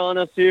age on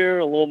us here,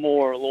 a little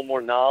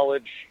more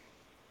knowledge.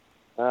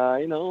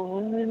 I'm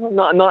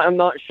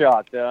not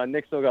shocked.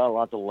 Nick still got a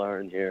lot to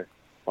learn here,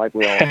 like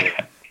we all do.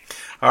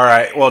 All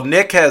right. Well,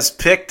 Nick has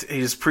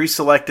he's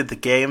pre-selected the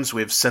games.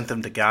 We've sent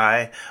them to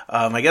Guy.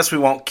 I guess we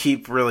won't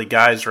keep really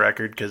Guy's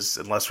record because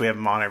unless we have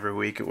him on every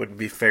week, it wouldn't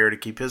be fair to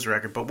keep his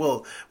record. But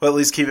we'll at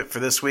least keep it for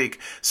this week.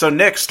 So,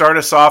 Nick, start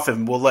us off,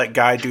 and we'll let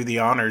Guy do the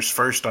honors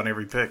first on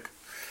every pick.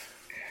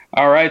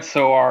 All right.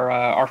 So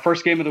our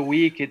first game of the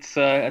week, it's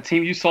a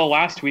team you saw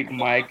last week,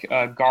 Mike,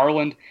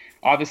 Garland.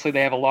 Obviously, they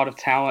have a lot of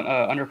talent,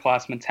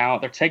 underclassmen talent.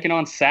 They're taking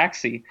on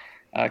Saxe,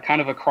 kind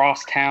of a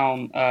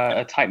cross-town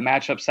type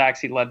matchup.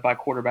 Saxe led by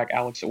quarterback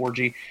Alex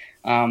Orji.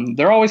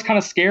 They're always kind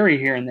of scary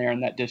here and there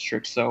in that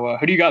district. So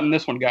who do you got in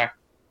this one, Guy?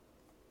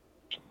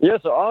 Yeah,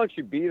 so I'll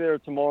actually be there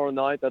tomorrow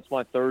night. That's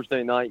my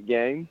Thursday night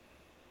game.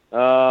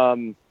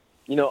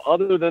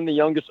 Other than the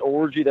youngest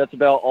Orji, that's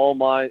about all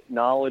my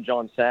knowledge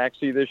on Saxe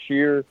this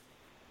year.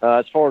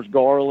 As far as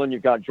Garland,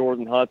 you've got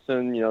Jordan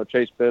Hudson,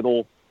 Chase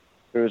Biddle,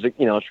 who's a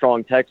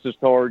strong Texas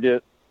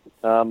target.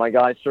 My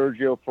guy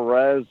Sergio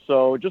Perez.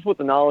 So just with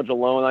the knowledge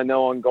alone, I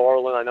know on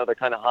Garland, I know they're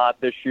kind of hot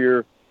this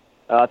year.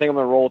 I think I'm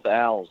going to roll with the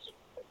Owls.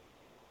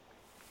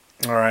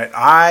 All right,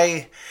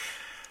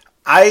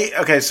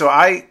 So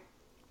I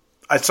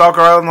saw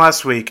Garland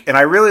last week, and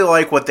I really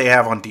like what they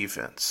have on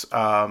defense.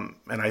 And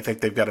I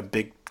think they've got a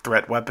big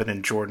threat weapon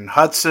in Jordan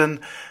Hudson.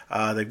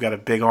 They've got a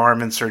big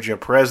arm in Sergio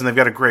Perez, and they've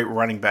got a great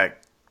running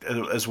back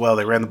as well.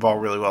 They ran the ball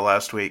really well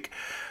last week,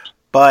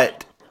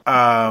 but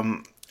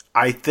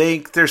I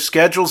think their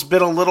schedule's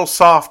been a little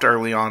soft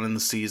early on in the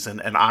season,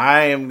 and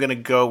I am going to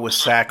go with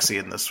Saxe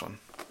in this one.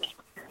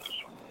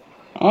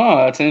 Oh,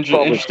 that's an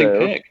interesting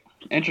pick.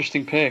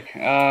 Interesting pick.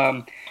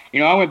 I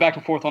went back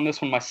and forth on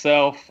this one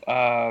myself,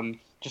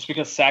 just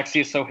because Saxe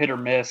is so hit or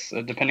miss,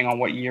 depending on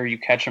what year you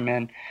catch them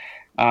in.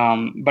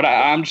 But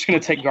I'm just going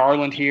to take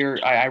Garland here.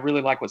 I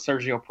really like what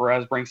Sergio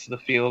Perez brings to the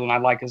field, and I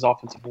like his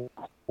offensive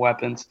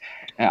weapons.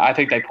 I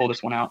think they pull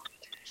this one out.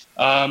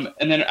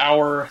 And then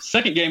our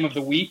second game of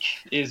the week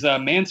is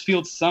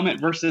Mansfield Summit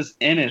versus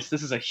Ennis.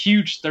 This is a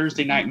huge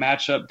Thursday night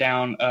matchup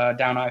down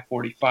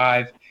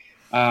I-45.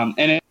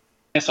 And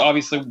it's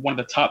obviously one of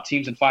the top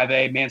teams in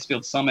 5A,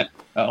 Mansfield Summit.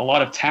 A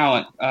lot of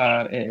talent,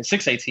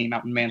 6A team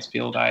out in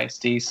Mansfield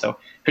ISD. So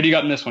who do you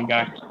got in this one,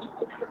 Guy?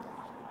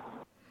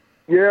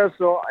 Yeah,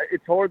 so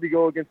it's hard to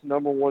go against the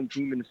number 1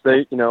 team in the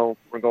state,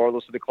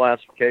 regardless of the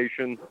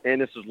classification.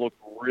 Ennis has looked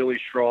really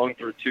strong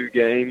through 2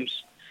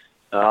 games.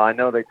 I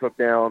know they took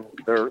down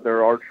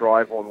their arch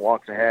rival in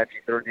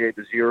Waxahachie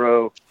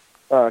 38-0.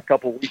 a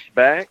couple weeks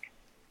back.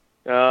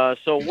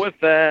 So with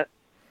that,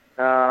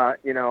 I'm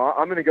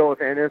going to go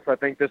with Ennis. I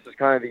think this is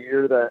kind of the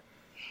year that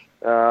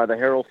the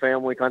Harrell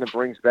family kind of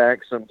brings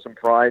back some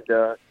pride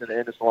to the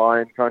Ennis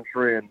Lion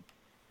country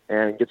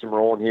and gets them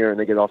rolling here, and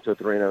they get off to a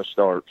 3-0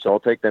 start. So I'll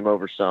take them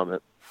over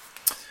Summit.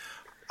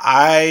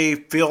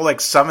 I feel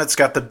like Summit's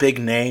got the big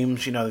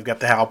names. They've got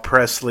the Hal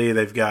Presley,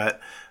 they've got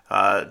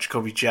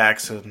Jacoby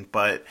Jackson,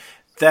 but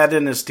that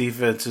Ennis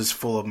defense is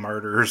full of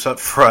murderers up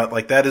front.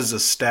 Like, that is a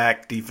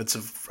stacked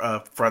defensive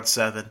front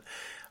seven.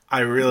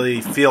 I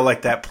really feel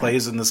like that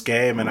plays in this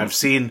game, and I've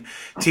seen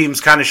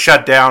teams kind of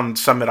shut down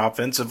Summit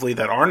offensively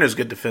that aren't as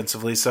good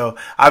defensively, so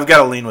I've got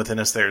to lean with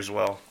Ennis there as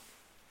well.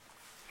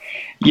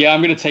 Yeah,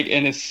 I'm going to take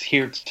Ennis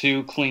here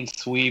too, clean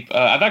sweep.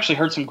 I've actually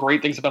heard some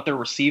great things about their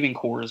receiving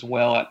core as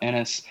well at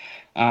Ennis,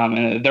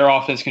 and their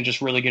offense can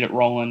just really get it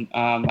rolling.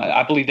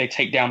 I believe they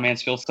take down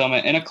Mansfield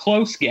Summit in a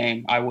close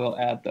game, I will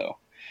add, though.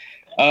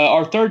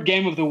 Our third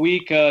game of the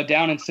week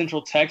down in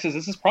Central Texas.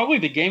 This is probably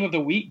the game of the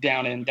week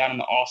down in the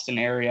Austin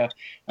area.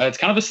 It's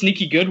kind of a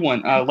sneaky good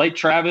one. Lake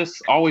Travis,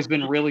 always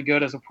been really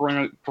good as a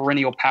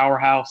perennial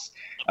powerhouse.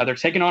 They're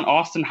taking on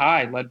Austin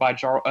High, led by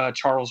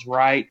Charles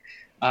Wright.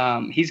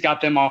 He's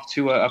got them off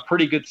to a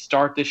pretty good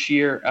start this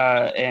year,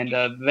 and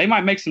they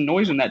might make some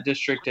noise in that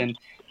district and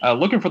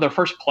looking for their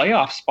first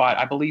playoff spot,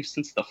 I believe,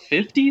 since the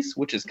 50s,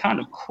 which is kind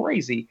of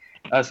crazy.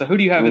 So who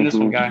do you have in this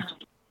one, Guy?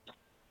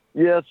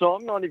 Yeah, so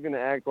I'm not even going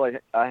to act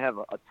like I have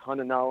a ton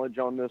of knowledge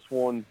on this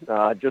one.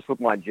 Just with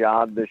my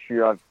job this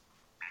year, I've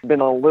been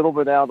a little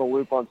bit out of the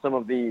loop on some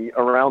of the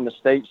around the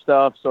state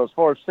stuff. So as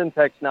far as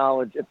syntax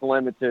knowledge, it's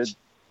limited.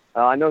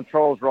 I know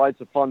Charles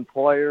Wright's a fun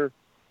player,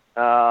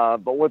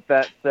 but with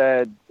that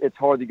said, it's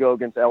hard to go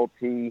against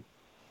LT.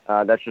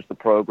 That's just the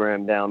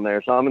program down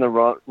there. So I'm going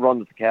to run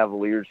with the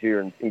Cavaliers here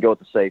and go with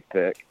the safe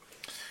pick.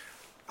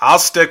 I'll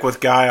stick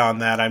with Guy on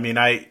that. I mean,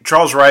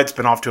 Charles Wright's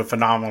been off to a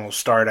phenomenal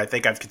start. I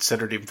think I've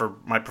considered him for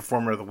my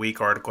Performer of the Week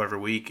article every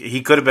week.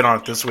 He could have been on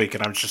it this week,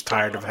 and I'm just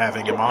tired of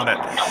having him on it.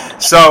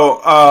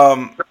 So,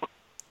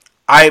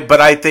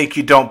 I think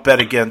you don't bet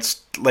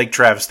against Lake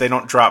Travis. They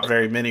don't drop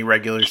very many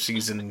regular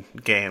season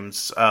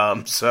games.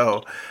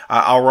 So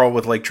I'll roll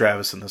with Lake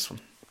Travis in this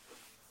one.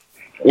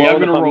 Well,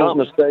 if I'm not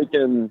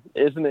mistaken,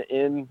 isn't it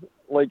in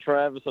Lake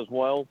Travis as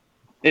well?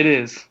 It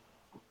is.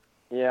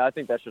 Yeah, I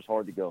think that's just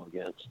hard to go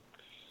against.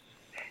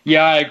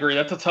 Yeah, I agree.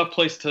 That's a tough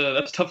place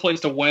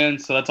to win.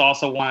 So that's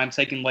also why I'm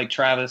taking Lake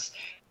Travis.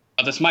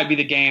 This might be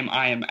the game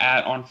I am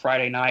at on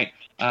Friday night.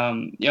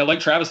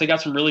 Lake Travis, they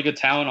got some really good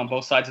talent on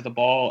both sides of the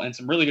ball and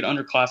some really good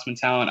underclassmen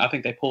talent. I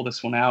think they pull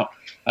this one out.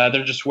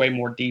 They're just way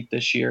more deep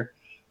this year.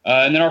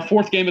 And then our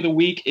fourth game of the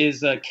week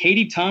is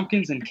Katy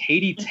Tompkins and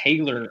Katy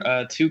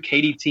Taylor, two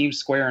Katy teams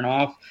squaring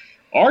off.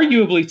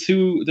 Arguably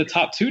the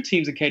top two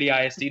teams in Katy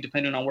ISD,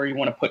 depending on where you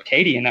want to put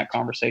Katy in that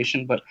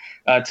conversation. But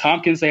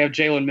Tompkins, they have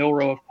Jalen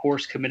Milrow, of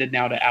course, committed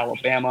now to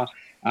Alabama.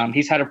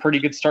 He's had a pretty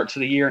good start to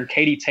the year. And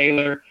Katy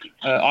Taylor,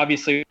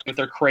 obviously with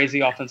their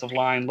crazy offensive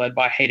line led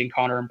by Hayden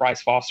Connor and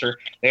Bryce Foster,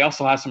 they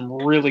also have some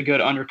really good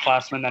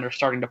underclassmen that are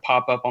starting to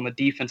pop up on the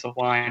defensive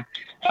line.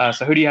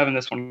 So who do you have in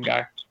this one,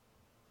 Guy?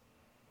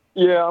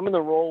 Yeah, I'm going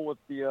to roll with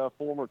the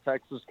former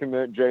Texas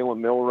commit, Jalen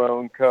Milrow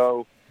and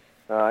co.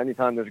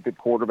 Anytime there's a good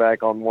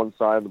quarterback on one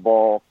side of the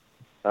ball,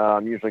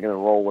 I'm usually going to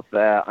roll with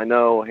that. I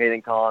know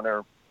Hayden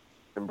Connor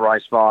and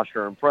Bryce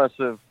Foster are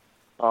impressive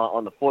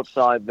on the flip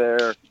side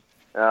there,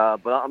 but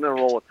I'm going to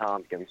roll with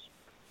Tompkins.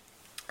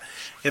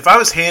 If I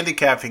was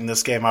handicapping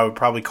this game, I would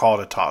probably call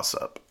it a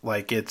toss-up.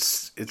 Like,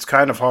 it's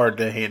kind of hard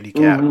to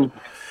handicap. Mm-hmm.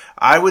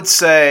 I would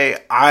say,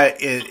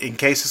 in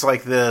cases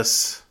like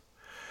this,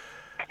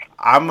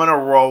 I'm going to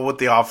roll with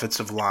the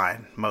offensive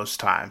line most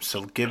times.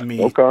 So give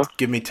me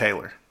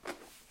Taylor.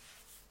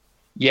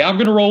 Yeah, I'm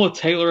going to roll with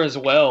Taylor as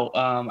well.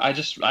 I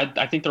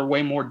think they're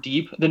way more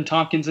deep than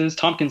Tompkins is.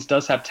 Tompkins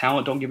does have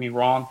talent, don't get me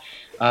wrong.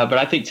 But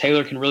I think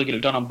Taylor can really get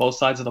it done on both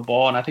sides of the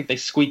ball, and I think they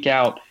squeak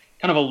out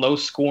kind of a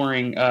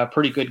low-scoring,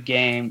 pretty good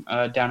game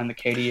down in the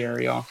Katy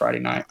area on Friday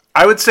night.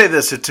 I would say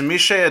this. If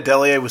Tamisha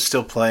Adelier was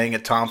still playing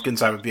at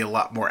Tompkins, I would be a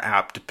lot more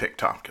apt to pick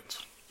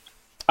Tompkins.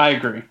 I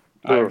agree.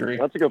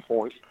 That's a good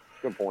point.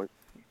 Good point.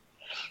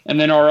 And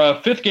then our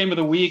fifth game of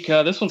the week,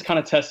 this one's kind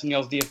of testing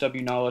y'all's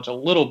DFW knowledge a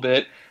little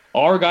bit.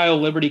 Argyle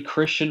Liberty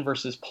Christian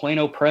versus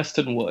Plano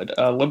Prestonwood.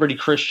 Liberty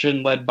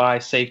Christian led by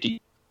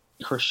safety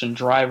Christian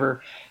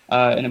Driver.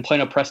 And then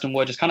Plano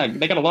Prestonwood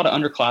they got a lot of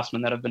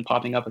underclassmen that have been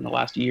popping up in the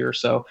last year or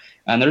so.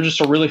 And they're just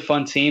a really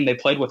fun team. They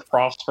played with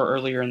Prosper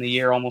earlier in the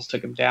year, almost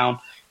took him down.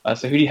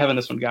 So who do you have in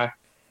this one, Guy?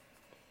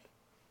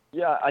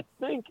 Yeah, I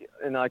think,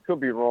 and I could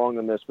be wrong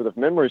on this, but if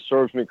memory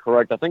serves me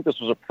correct, I think this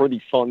was a pretty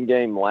fun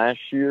game last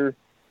year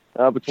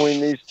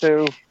between these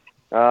two.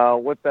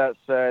 With that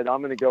said,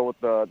 I'm going to go with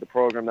the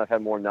program that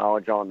had more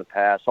knowledge on in the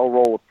past. I'll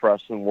roll with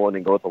Prestonwood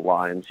and go with the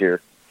Lions here.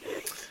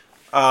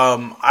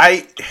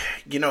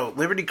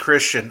 Liberty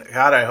Christian,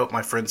 God, I hope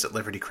my friends at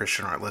Liberty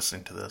Christian aren't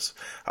listening to this.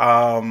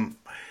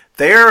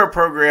 They're a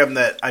program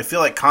that I feel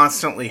like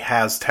constantly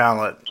has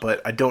talent,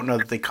 but I don't know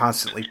that they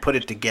constantly put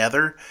it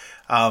together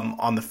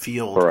on the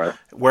field. Right.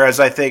 Whereas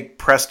I think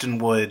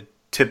Prestonwood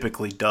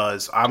typically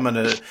does. I'm going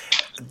to,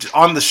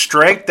 on the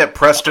strength that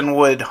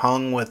Prestonwood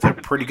hung with a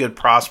pretty good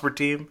Prosper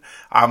team,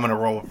 I'm going to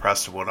roll with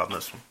Prestonwood on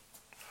this one.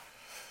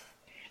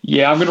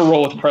 Yeah, I'm going to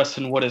roll with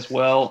Prestonwood as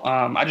well.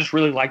 I just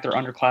really like their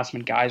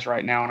underclassmen guys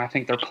right now, and I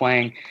think they're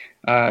playing,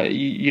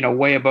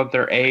 way above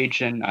their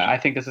age, and I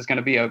think this is going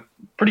to be a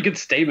pretty good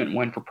statement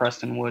win for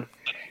Prestonwood.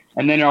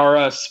 And then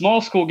our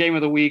small school game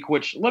of the week,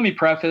 which let me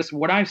preface,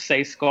 when I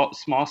say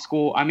small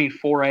school, I mean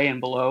 4A and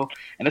below.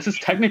 And this is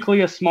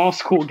technically a small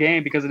school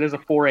game because it is a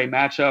 4A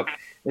matchup,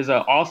 is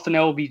Austin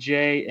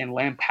LBJ and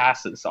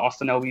Lampasas.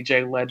 Austin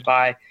LBJ led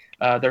by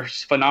their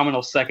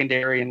phenomenal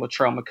secondary and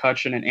Latrell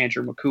McCutcheon and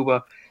Andrew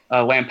Makuba.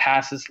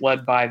 Lampasas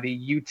led by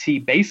the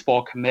UT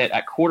baseball commit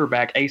at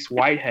quarterback, Ace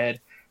Whitehead,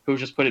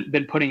 who's just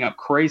been putting up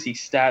crazy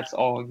stats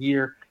all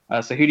year.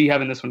 So who do you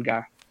have in this one,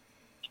 Guy?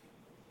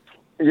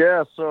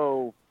 Yeah,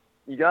 so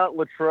you got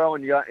Latrell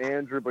and you got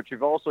Andrew, but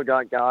you've also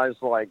got guys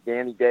like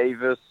Danny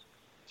Davis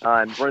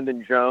and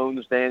Brendan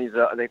Jones. Danny's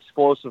an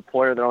explosive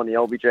player there on the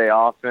LBJ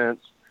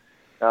offense.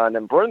 And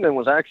then Brendan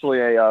was actually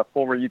a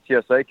former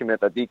UTSA commit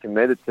that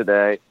decommitted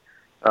today.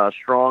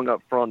 Strong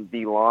up front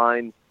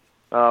D-line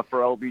for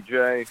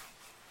LBJ.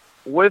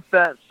 With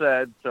that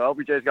said, so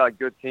LBJ's got a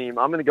good team.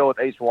 I'm going to go with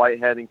Ace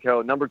Whitehead and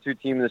co. Number 2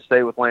 team in the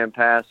state with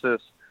Lampasas.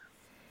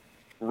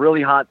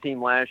 Really hot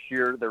team last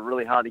year. They're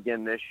really hot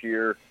again this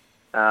year.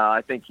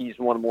 I think he's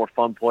one of the more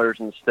fun players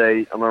in the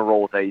state. I'm going to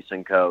roll with Ace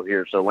and co.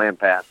 here, so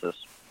Lampasas.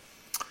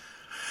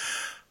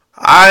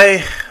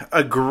 I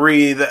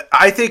agree that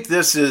I think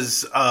this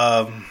is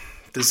a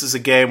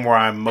game where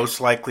I'm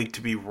most likely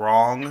to be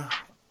wrong,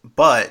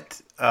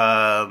 but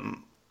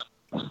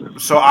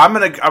so I'm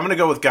gonna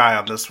go with Guy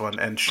on this one,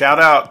 and shout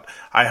out.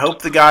 I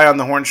hope the guy on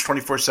the Horns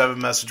 24/7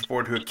 message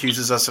board who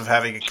accuses us of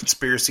having a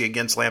conspiracy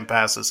against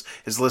Lampasas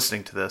is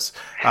listening to this.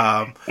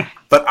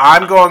 But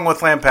I'm going with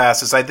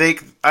Lampasas. I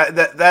think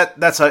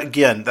that's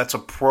a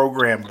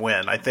program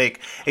win. I think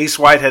Ace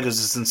Whitehead is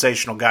a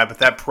sensational guy, but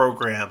that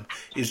program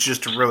is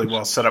just a really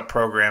well set up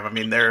program. I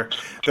mean, they're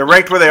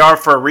ranked where they are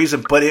for a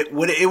reason. But it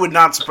would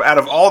not, out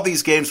of all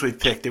these games we've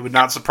picked, it would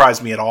not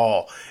surprise me at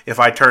all if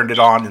I turned it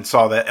on and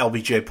saw that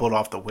LBJ pulled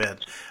off the win.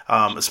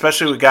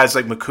 Especially with guys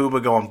like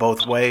Makuba going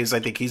both ways. I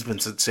think he's been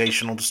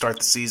sensational to start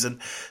the season.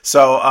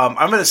 So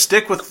I'm going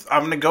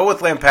to go with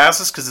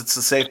Lampasas because it's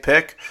a safe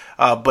pick,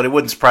 but it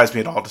wouldn't surprise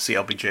me at all to see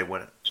LBJ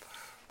win it.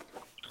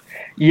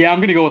 Yeah, I'm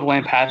going to go with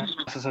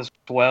Lampasas as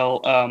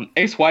well.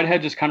 Ace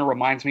Whitehead just kind of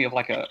reminds me of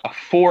like a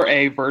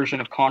 4A version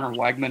of Connor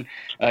Wegman.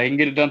 He can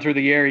get it done through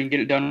the air. He can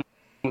get it done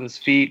with his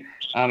feet.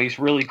 He's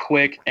really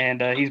quick,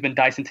 and he's been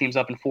dicing teams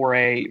up in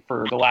 4A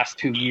for the last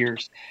 2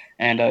 years.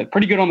 And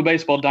pretty good on the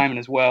baseball diamond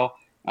as well.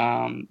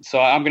 So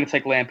I'm going to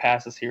take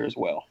Lampasas here as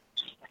well.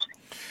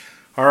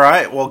 All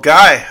right. Well,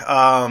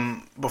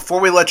 Guy, before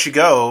we let you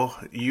go,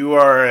 you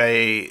are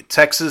a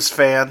Texas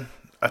fan,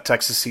 a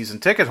Texas season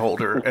ticket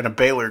holder, and a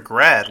Baylor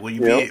grad. Will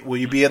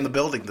you be in the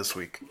building this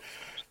week?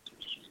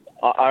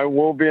 I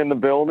will be in the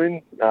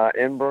building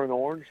in burnt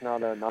orange,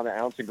 not an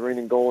ounce of green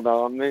and gold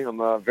on me. I'm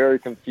a very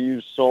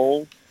confused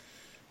soul.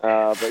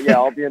 But, yeah,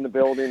 I'll be in the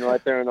building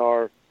right there in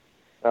our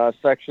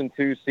Section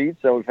 2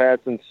 seats that we've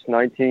had since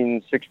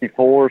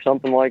 1964 or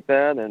something like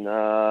that. And,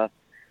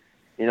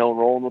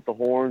 rolling with the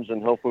Horns,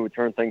 and hopefully we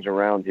turn things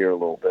around here a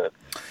little bit.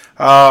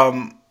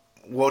 I'm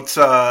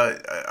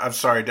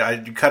sorry,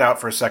 you cut out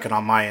for a second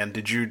on my end.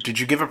 Did you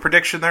give a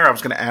prediction there? I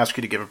was going to ask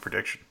you to give a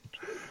prediction.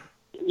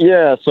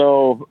 Yeah,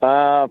 so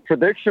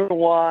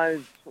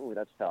prediction-wise,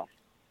 that's tough.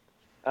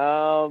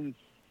 I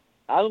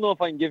don't know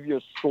if I can give you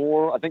a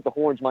score. I think the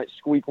Horns might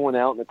squeak one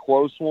out in a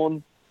close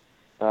one.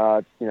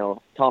 Tom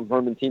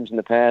Herman teams in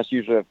the past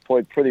usually have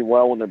played pretty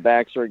well when their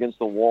backs are against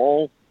the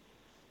wall.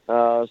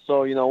 So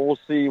we'll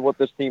see what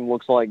this team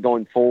looks like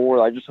going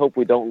forward. I just hope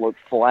we don't look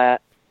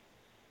flat.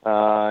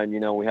 And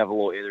we have a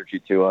little energy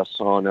to us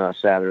on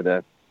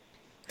Saturday.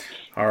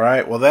 All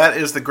right. Well, that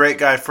is the great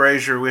Guy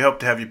Frazier. We hope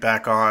to have you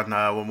back on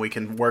when we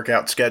can work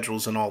out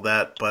schedules and all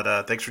that.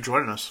 But thanks for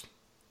joining us.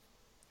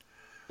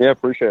 Yeah,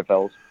 appreciate it,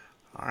 fellas.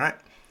 All right.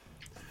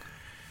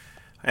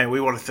 And we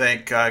want to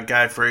thank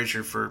Guy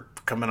Frazier for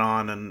coming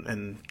on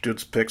and doing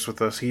some picks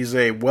with us. He's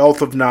a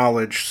wealth of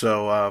knowledge,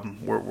 so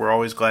we're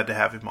always glad to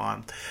have him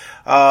on.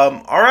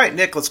 All right,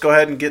 Nick, let's go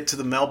ahead and get to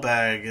the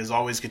mailbag. As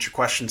always, get your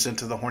questions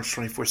into the Horns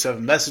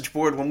 24/7 message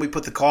board when we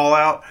put the call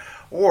out,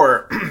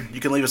 or you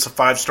can leave us a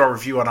 5-star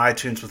review on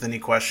iTunes with any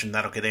question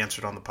that'll get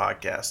answered on the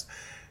podcast.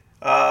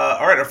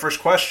 All right, our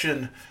first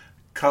question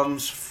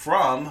comes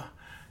from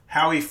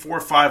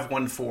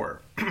Howie4514.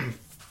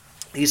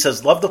 He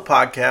says, love the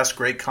podcast.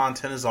 Great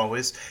content as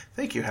always.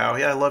 Thank you,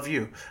 Howie. I love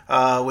you.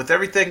 With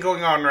everything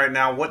going on right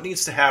now, what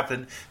needs to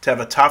happen to have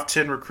a top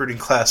 10 recruiting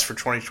class for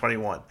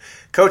 2021?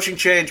 Coaching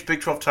change, Big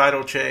 12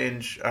 title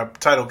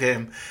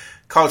game,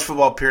 college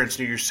football appearance,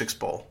 New Year's Six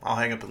Bowl. I'll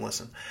hang up and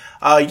listen.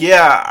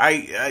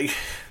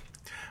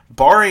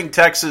 Barring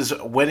Texas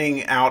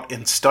winning out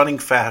in stunning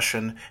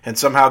fashion and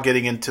somehow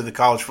getting into the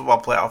college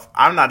football playoff,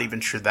 I'm not even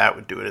sure that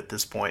would do it at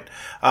this point.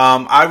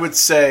 I would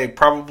say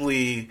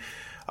probably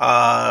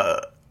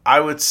I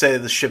would say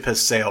the ship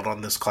has sailed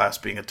on this class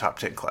being a top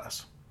 10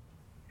 class.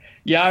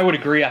 Yeah, I would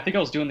agree. I think I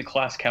was doing the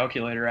class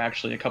calculator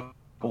actually a couple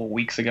of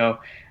weeks ago,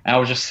 and I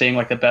was just seeing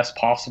like the best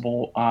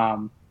possible,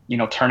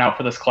 turnout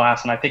for this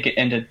class, and I think it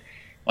ended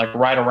like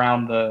right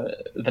around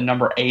the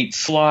number 8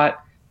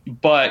 slot.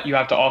 But you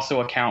have to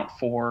also account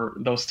for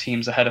those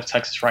teams ahead of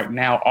Texas right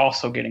now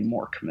also getting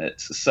more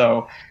commits.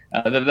 So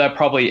that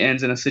probably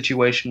ends in a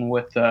situation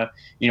with,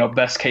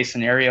 best case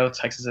scenario,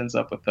 Texas ends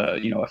up with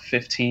a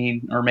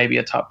 15 or maybe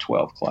a top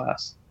 12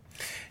 class.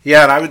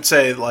 Yeah, and I would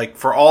say like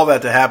for all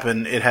that to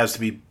happen, it has to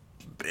be,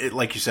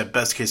 like you said,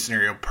 best case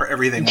scenario.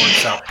 Everything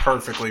works out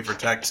perfectly for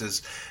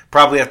Texas.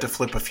 Probably have to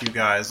flip a few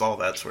guys, all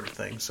that sort of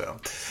thing. So,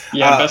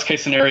 yeah, best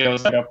case scenario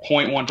is like a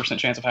 0.1%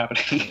 chance of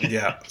happening.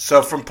 Yeah.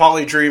 So from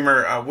Pauly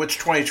Dreamer, which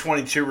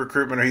 2022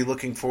 recruitment are you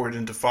looking forward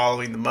into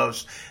following the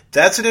most?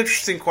 That's an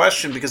interesting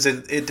question because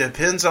it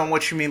depends on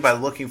what you mean by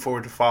looking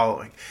forward to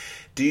following.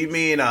 Do you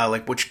mean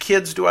like which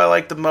kids do I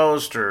like the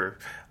most, or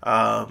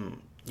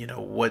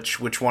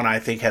which one I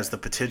think has the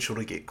potential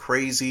to get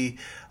crazy?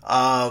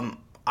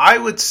 I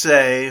would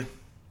say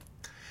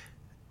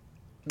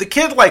the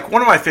kid, like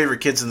one of my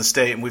favorite kids in the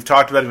state, and we've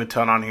talked about him a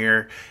ton on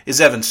here,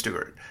 is Evan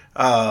Stewart.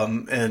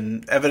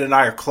 And Evan and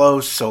I are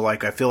close, so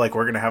like I feel like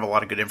we're going to have a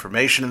lot of good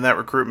information in that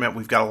recruitment.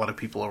 We've got a lot of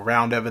people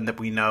around Evan that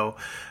we know.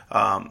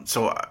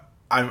 So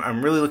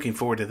I'm really looking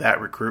forward to that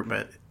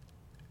recruitment.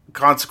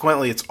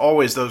 Consequently, it's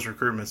always those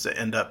recruitments that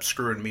end up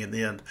screwing me in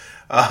the end.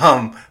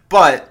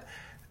 But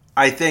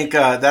I think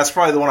that's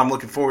probably the one I'm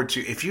looking forward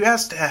to. If you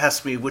have to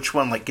ask me which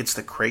one like gets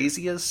the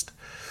craziest,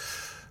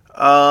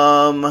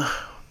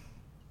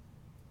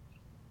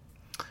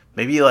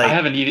 maybe like I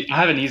have an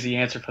easy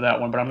answer for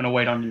that one, but I'm going to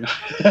wait on you.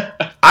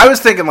 I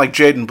was thinking like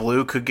Jaden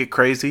Blue could get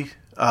crazy.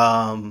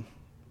 I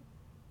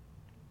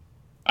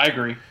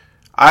agree.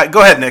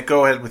 Go ahead, Nick.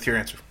 Go ahead with your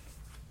answer.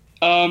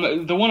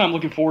 The one I'm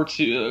looking forward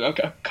to,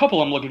 a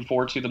couple I'm looking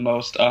forward to the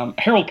most.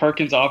 Harold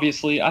Perkins,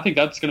 obviously. I think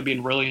that's going to be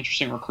a really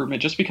interesting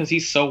recruitment just because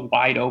he's so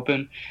wide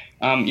open.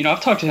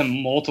 I've talked to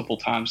him multiple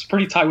times.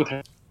 Pretty tight with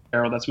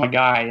Harold. That's my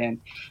guy.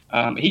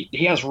 And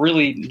he has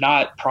really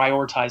not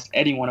prioritized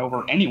anyone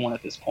over anyone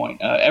at this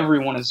point.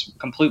 Everyone is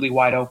completely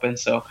wide open.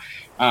 So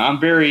I'm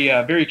very,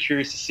 very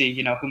curious to see,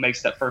 who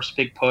makes that first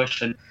big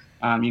push and,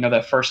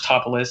 that first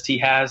top list he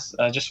has,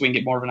 just so we can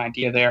get more of an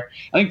idea there.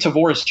 I think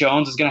Tavoris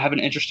Jones is going to have an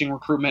interesting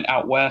recruitment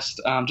out west,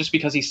 just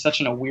because he's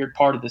such in a weird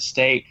part of the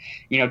state.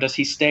 Does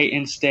he stay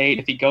in state?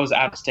 If he goes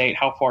out of state,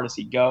 how far does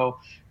he go?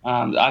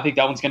 I think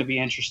that one's going to be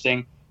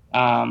interesting.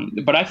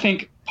 But I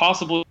think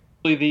possibly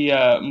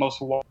the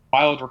most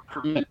wild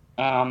recruitment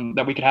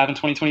that we could have in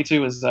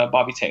 2022 is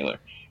Bobby Taylor.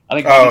 I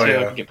think Bobby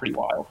Taylor could get pretty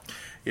wild.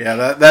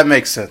 Yeah, that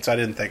makes sense. I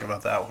didn't think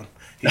about that one.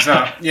 He's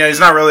not. He's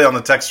not really on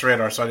the Texas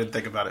radar, so I didn't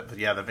think about it. But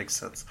yeah, that makes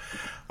sense.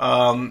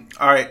 All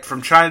right,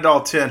 from China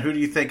Doll 10, who do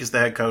you think is the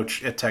head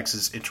coach at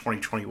Texas in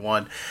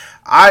 2021?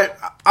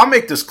 I'll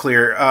make this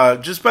clear.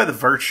 Just by the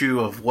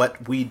virtue of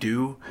what we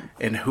do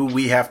and who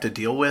we have to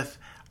deal with,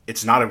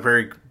 it's not a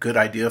very good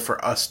idea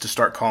for us to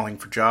start calling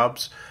for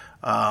jobs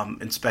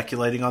and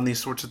speculating on these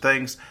sorts of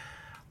things.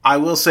 I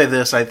will say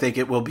this. I think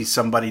it will be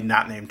somebody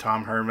not named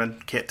Tom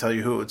Herman. Can't tell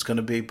you who it's going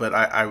to be, but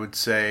I would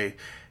say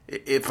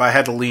if I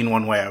had to lean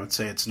one way, I would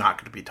say it's not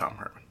going to be Tom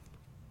Herman.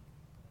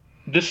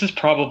 This is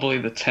probably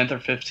the 10th or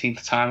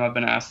 15th time I've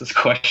been asked this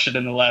question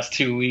in the last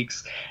 2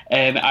 weeks,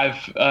 and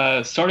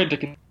I've started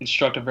to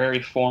construct a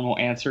very formal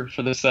answer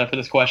for this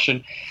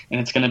question, and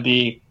it's going to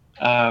be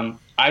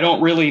I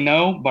don't really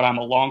know, but I'm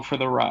along for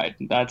the ride.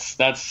 That's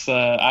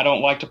I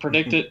don't like to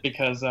predict it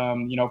because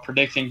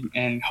predicting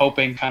and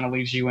hoping kind of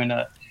leaves you in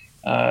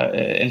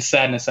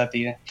sadness at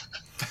the end.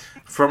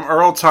 From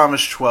Earl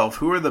Thomas 12,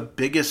 who are the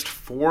biggest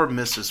 4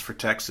 misses for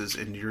Texas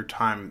in your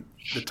time,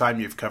 the time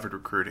you've covered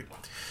recruiting?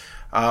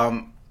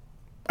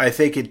 I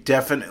think it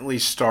definitely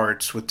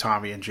starts with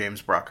Tommy and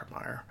James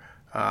Brockermeyer.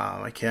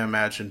 I can't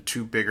imagine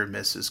 2 bigger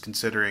misses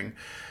considering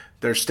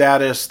their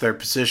status, their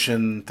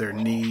position, their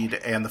need,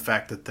 and the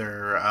fact that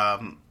they're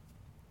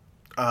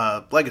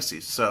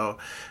legacies. So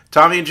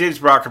Tommy and James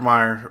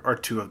Brockermeyer are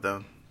 2 of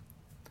them.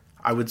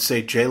 I would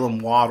say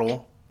Jalen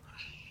Waddle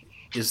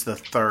is the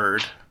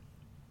 3rd.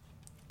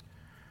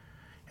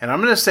 And I'm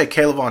going to say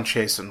Caleb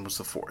Chason was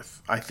the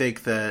 4th. I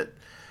think that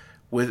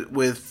with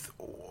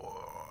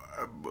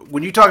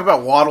when you talk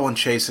about Waddle and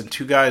Chason,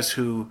 2 guys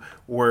who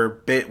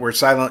were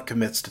silent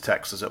commits to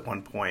Texas at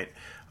one point,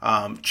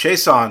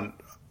 Chason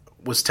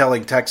was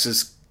telling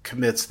Texas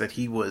commits that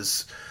he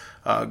was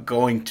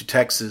going to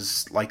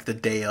Texas like the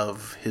day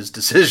of his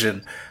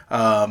decision.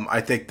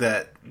 I think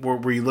that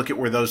where you look at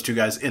where those 2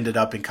 guys ended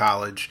up in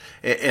college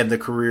and the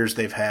careers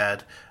they've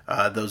had,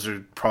 those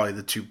are probably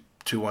the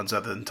two ones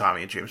other than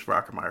Tommy and James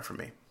Brockermeyer for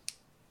me.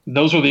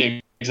 Those were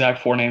the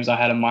exact 4 names I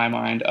had in my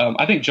mind.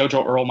 I think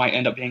JoJo Earl might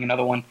end up being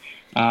another one,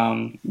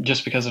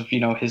 just because of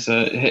his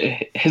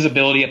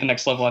ability at the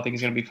next level. I think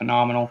he's going to be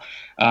phenomenal.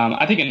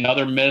 I think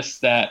another miss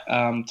that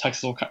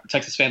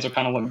Texas fans will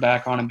kind of look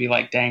back on and be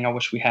like, "Dang, I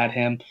wish we had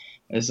him."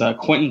 is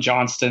Quentin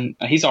Johnston.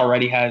 He's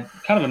already had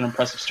kind of an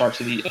impressive start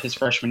to his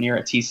freshman year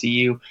at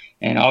TCU,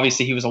 and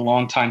obviously he was a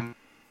long-time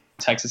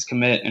Texas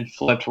commit and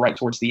flipped right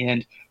towards the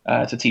end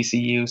to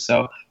TCU.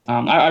 So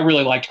I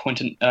really liked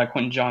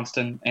Quentin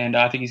Johnston, and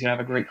I think he's going to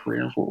have a great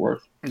career in Fort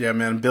Worth. Yeah,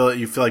 man,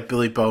 you feel like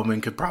Billy Bowman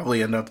could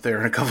probably end up there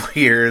in a couple of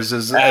years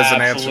as an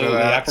answer to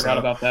that. I forgot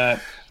about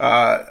that.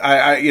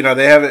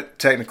 They haven't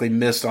technically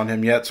missed on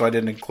him yet, so I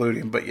didn't include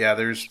him. But yeah,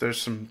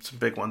 there's some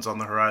big ones on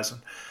the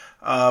horizon.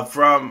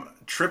 From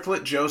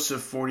Triplet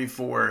Joseph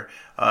 44,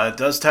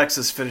 does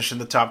Texas finish in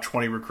the top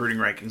 20 recruiting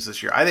rankings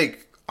this year? I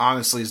think,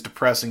 honestly, as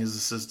depressing as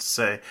this is to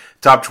say,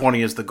 top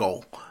 20 is the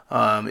goal.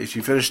 If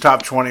you finish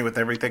top 20 with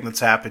everything that's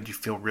happened, you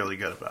feel really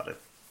good about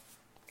it.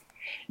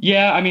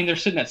 Yeah, I mean, they're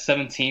sitting at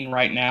 17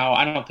 right now.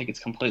 I don't think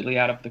it's completely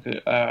out of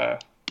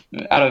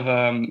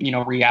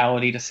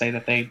reality to say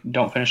that they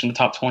don't finish in the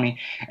top 20.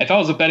 If I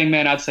was a betting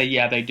man, I'd say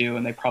yeah, they do,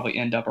 and they probably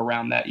end up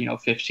around that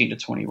 15 to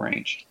 20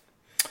 range.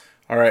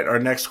 All right, our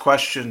next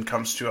question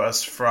comes to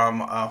us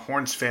from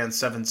Horns fan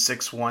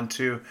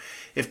 7612.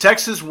 If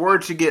Texas were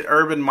to get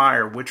Urban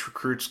Meyer, which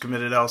recruits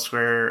committed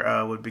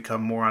elsewhere would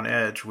become more on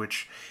edge?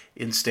 Which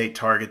in-state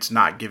targets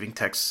not giving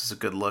Texas a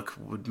good look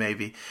would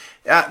maybe?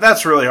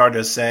 That's really hard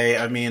to say.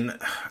 I mean,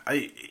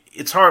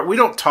 it's hard. We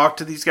don't talk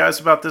to these guys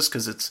about this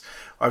because it's.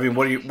 I mean,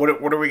 what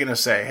are we going to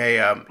say?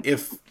 Hey,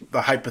 if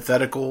the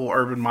hypothetical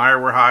Urban Meyer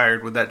were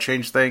hired, would that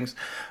change things?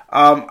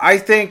 I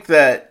think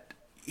that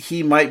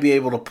he might be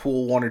able to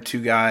pull one or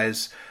two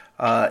guys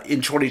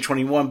in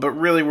 2021, but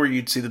really where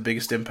you'd see the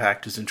biggest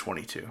impact is in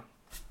 22.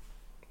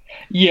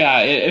 Yeah,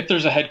 if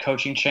there's a head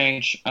coaching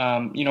change,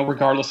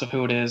 regardless of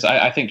who it is,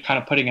 I think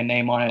kind of putting a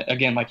name on it,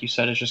 again, like you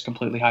said, is just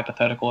completely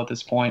hypothetical at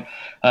this point.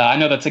 I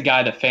know that's a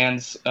guy that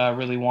fans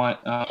really want,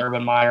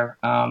 Urban Meyer,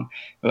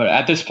 but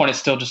at this point, it's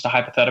still just a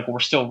hypothetical. We're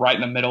still right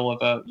in the middle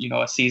of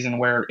a season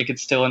where it could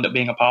still end up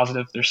being a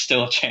positive. There's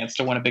still a chance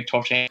to win a Big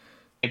 12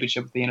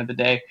 championship at the end of the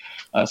day,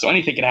 so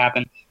anything could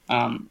happen.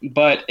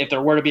 But if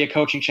there were to be a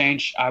coaching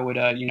change, I would,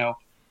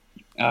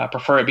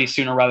 prefer it be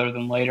sooner rather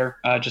than later.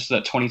 Just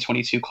that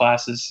 2022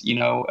 class is, in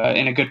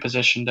a good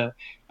position to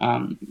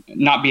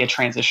not be a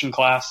transition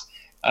class,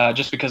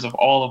 just because of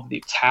all of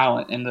the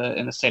talent in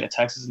the state of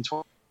Texas in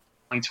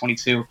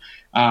 2022.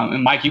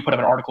 And Mike, you put up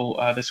an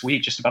article this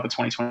week just about the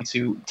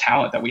 2022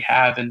 talent that we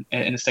have in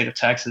the state of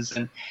Texas,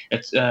 and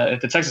it's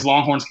if the Texas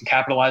Longhorns can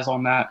capitalize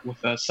on that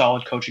with a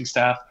solid coaching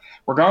staff,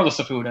 regardless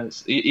of who it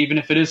is, even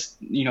if it is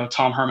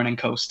Tom Herman and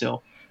co.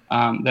 still,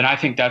 then I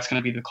think that's going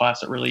to be the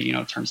class that really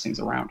turns things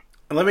around.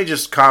 Let me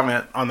just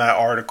comment on that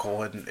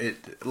article. And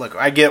look,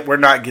 I get we're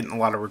not getting a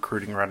lot of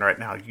recruiting run right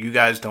now. You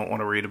guys don't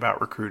want to read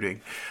about recruiting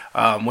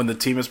when the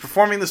team is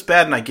performing this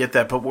bad, and I get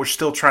that. But we're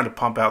still trying to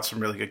pump out some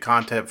really good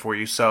content for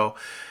you. So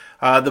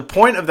the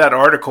point of that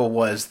article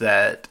was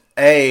that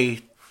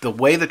the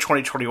way the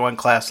 2021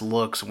 class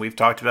looks, and we've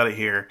talked about it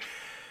here.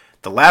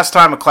 The last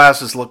time a class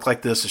has looked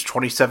like this is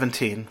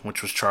 2017,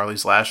 which was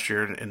Charlie's last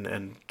year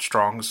and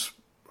Strong's.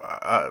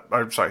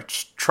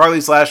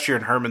 Charlie's last year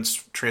and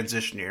Herman's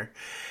transition year.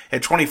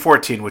 And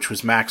 2014, which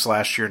was Mac's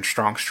last year and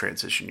Strong's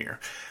transition year.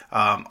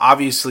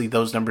 Obviously,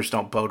 those numbers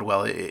don't bode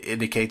well. It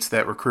indicates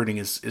that recruiting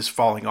is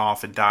falling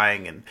off and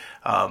dying,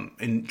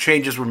 and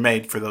changes were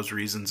made for those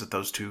reasons at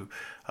those 2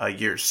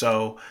 years.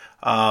 So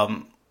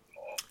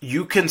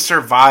you can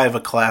survive a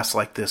class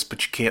like this,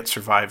 but you can't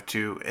survive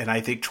 2. And I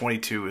think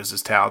 22 is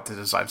as talented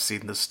as I've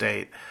seen the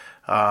state.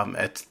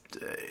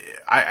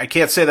 I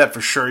can't say that for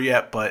sure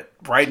yet, but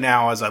right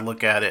now, as I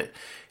look at it,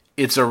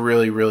 it's a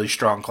really, really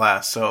strong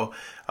class. So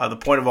the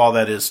point of all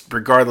that is,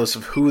 regardless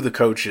of who the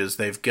coach is,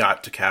 they've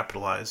got to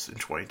capitalize in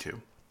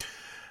 22.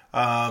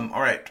 All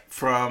right,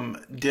 from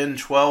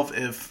Den12,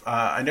 if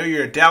I know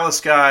you're a Dallas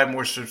guy,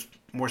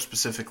 more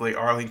specifically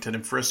Arlington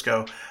and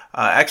Frisco.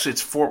 Actually,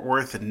 it's Fort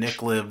Worth, and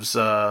Nick lives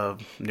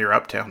near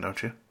Uptown,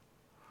 don't you?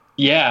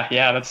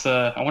 Yeah, that's.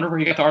 I wonder where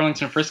you got the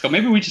Arlington and Frisco.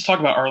 Maybe we just talk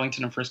about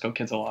Arlington and Frisco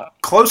kids a lot.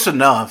 Close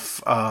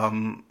enough.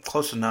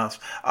 Close enough.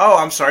 Oh,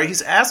 I'm sorry.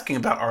 He's asking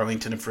about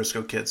Arlington and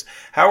Frisco kids.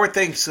 How are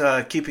things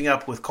keeping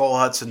up with Cole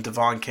Hudson,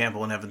 Devon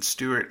Campbell, and Evan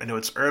Stewart? I know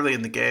it's early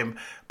in the game,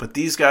 but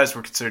these guys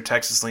were considered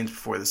Texas leans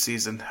before the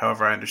season.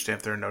 However, I understand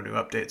if there are no new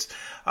updates.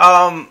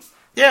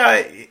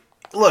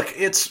 Look,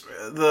 it's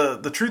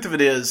the truth of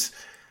it is,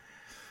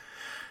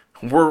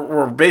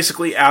 We're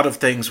basically out of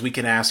things we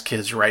can ask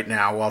kids right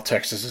now while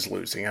Texas is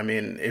losing. I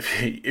mean,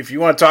 if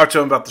you want to talk to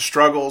them about the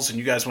struggles and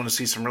you guys want to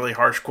see some really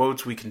harsh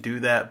quotes, we can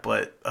do that.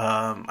 But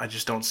I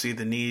just don't see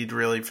the need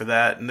really for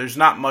that. And there's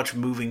not much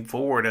moving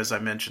forward, as I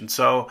mentioned.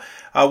 So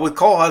with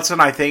Cole Hudson,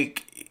 I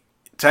think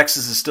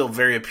Texas is still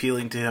very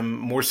appealing to him,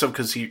 more so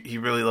because he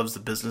really loves the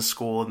business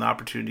school and the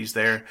opportunities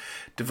there.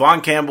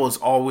 Devon Campbell has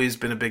always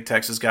been a big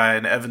Texas guy,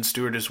 and Evan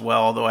Stewart as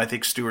well, although I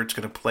think Stewart's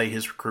going to play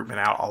his recruitment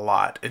out a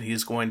lot, and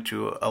he's going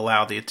to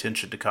allow the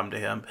attention to come to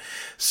him.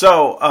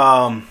 So,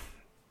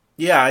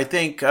 I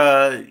think,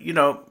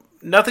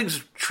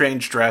 nothing's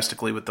changed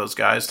drastically with those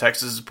guys.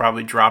 Texas has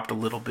probably dropped a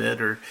little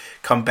bit or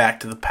come back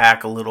to the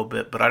pack a little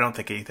bit, but I don't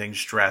think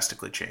anything's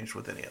drastically changed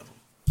with any of them.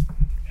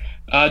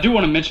 I do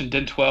want to mention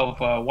Den 12,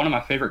 one of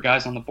my favorite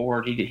guys on the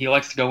board. He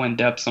likes to go in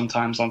depth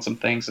sometimes on some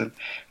things, and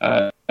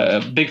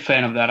a big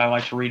fan of that. I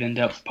like to read in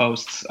depth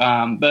posts.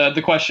 But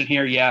the question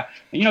here,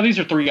 these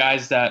are three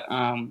guys that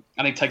I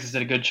think Texas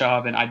did a good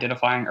job in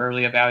identifying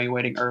early,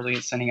 evaluating early,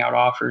 and sending out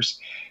offers.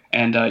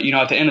 And at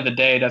the end of the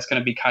day, that's going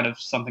to be kind of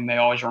something they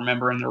always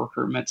remember in their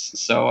recruitments.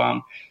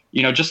 So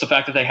just the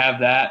fact that they have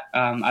that,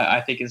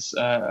 I think is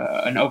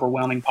an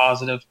overwhelming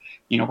positive.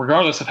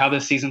 Regardless of how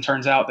this season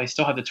turns out, they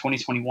still have the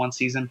 2021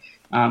 season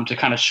to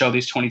kind of show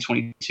these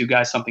 2022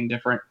 guys something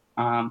different.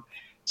 All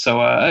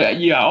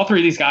three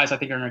of these guys I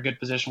think are in a good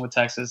position with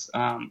Texas.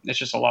 It's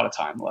just a lot of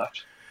time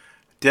left.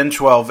 Den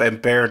 12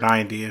 and Bear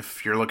 90,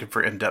 if you're looking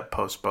for in-depth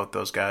posts, both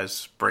those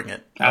guys bring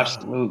it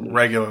Absolutely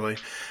regularly.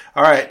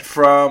 All right,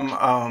 from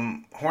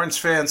Horns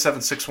fan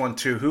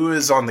 7612, who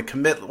is on the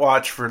commit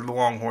watch for the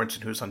Longhorns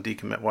and who's on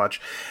decommit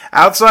watch?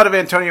 Outside of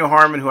Antonio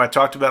Harmon, who I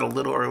talked about a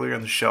little earlier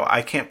in the show,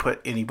 I can't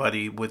put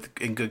anybody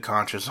in good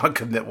conscience on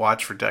commit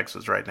watch for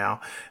Texas right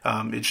now.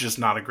 It's just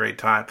not a great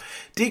time.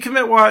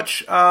 Decommit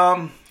watch,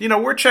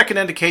 we're checking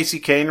into Casey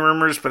Kane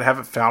rumors, but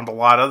haven't found a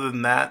lot other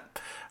than that.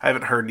 I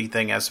haven't heard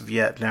anything as of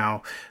yet.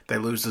 Now, they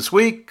lose this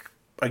week.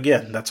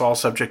 Again, that's all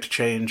subject to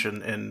change,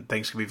 and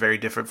things can be very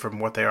different from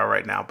what they are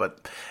right now.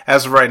 But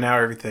as of right now,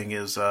 everything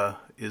is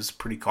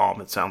pretty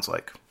calm, it sounds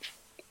like.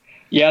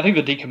 Yeah, I think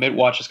the decommit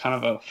watch is kind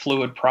of a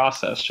fluid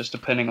process, just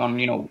depending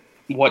on,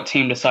 what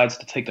team decides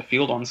to take the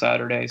field on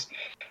Saturdays.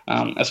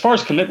 As far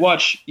as commit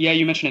watch,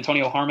 you mentioned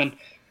Antonio Harmon.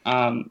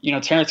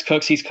 Terrence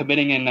Cooks, he's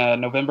committing in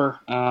November.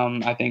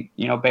 I think,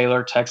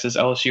 Baylor, Texas,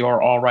 LSU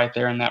are all right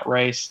there in that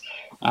race.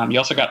 You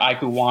also got Ike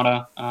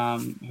Uwana,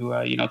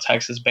 who,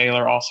 Texas,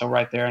 Baylor, also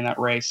right there in that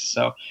race.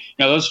 So,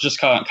 those are just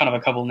kind of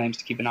a couple of names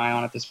to keep an eye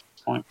on at this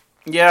point.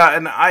 Yeah,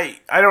 and I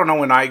don't know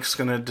when Ike's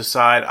going to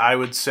decide. I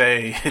would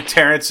say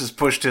Terrence has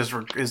pushed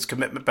his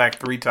commitment back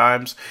 3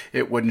 times.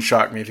 It wouldn't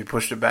shock me if he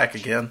pushed it back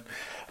again.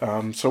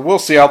 So we'll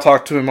see. I'll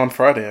talk to him on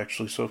Friday,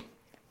 actually, so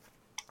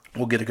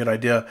we'll get a good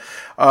idea.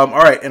 All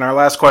right, and our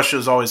last question,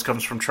 as always,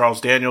 comes from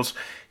Charles Daniels.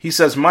 He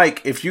says,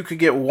 Mike, if you could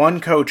get one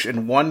coach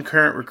and one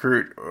current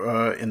recruit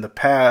in the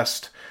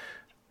past,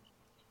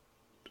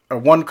 or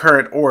one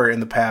current or in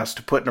the past,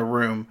 to put in a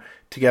room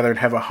together and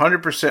have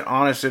 100%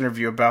 honest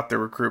interview about their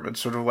recruitment,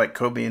 sort of like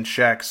Kobe and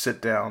Shaq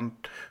sit down,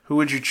 who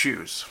would you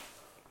choose?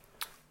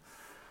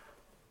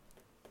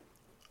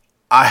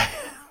 I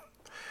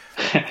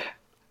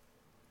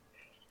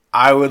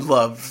would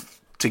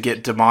love to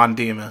get Damon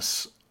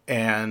Demas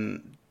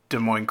and Des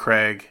Moines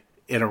Craig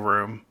in a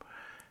room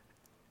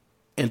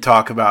and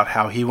talk about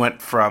how he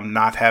went from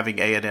not having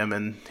A&M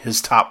in his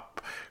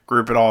top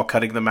group at all,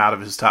 cutting them out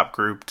of his top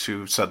group,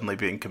 to suddenly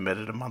being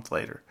committed a month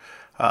later.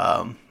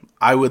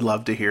 I would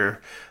love to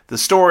hear the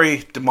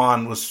story.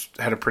 Damon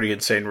had a pretty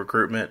insane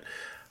recruitment.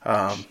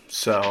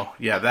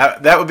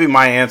 That would be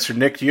my answer.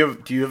 Nick, do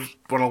you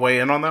want to weigh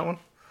in on that one?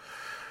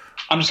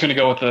 I'm just going to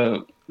go with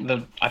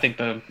the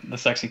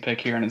sexy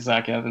pick here, and it's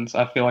Zach Evans.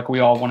 I feel like we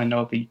all want to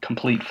know the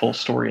complete full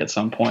story at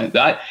some point.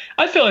 I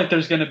feel like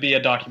there's going to be a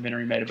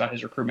documentary made about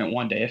his recruitment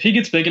one day. If he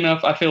gets big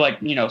enough, I feel like,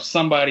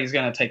 somebody's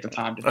going to take the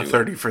time to do it. A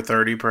 30 for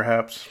 30,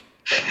 perhaps.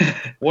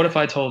 What if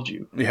I told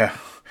you? Yeah.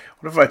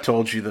 What if I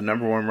told you the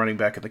number 1 running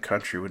back in the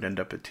country would end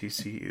up at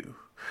TCU?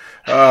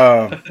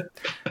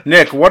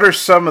 Nick, what are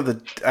some of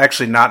the...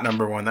 Actually, not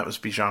number 1. That was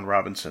Bijan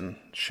Robinson.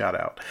 Shout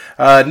out.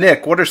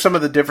 Nick, what are some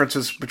of the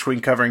differences between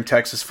covering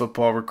Texas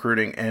football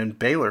recruiting and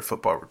Baylor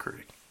football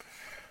recruiting?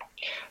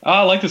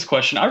 I like this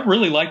question. I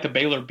really like the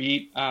Baylor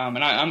beat,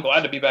 and I'm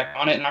glad to be back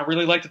on it. And I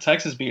really like the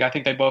Texas beat. I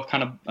think they both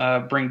kind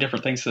of bring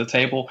different things to the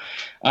table.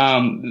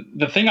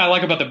 The thing I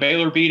like about the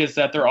Baylor beat is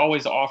that they're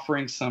always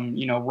offering some,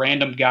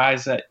 random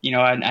guys that,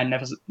 I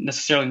never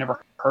necessarily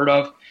never heard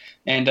of.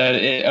 And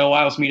it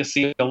allows me to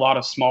see a lot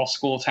of small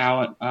school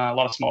talent, a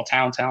lot of small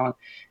town talent.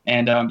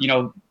 And,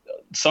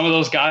 some of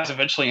those guys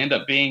eventually end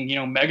up being,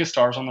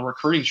 megastars on the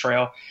recruiting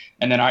trail.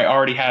 And then I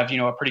already have,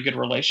 a pretty good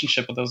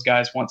relationship with those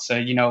guys once,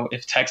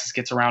 if Texas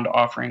gets around to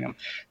offering them.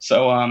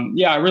 So,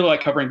 I really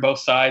like covering both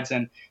sides.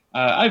 And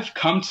I've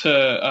come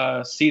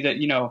to see that,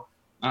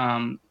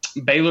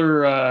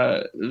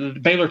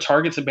 Baylor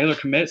targets and Baylor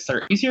commits,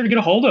 they're easier to get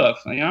a hold of.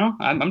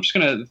 I'm just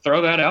going to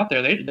throw that out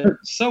there. They're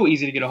so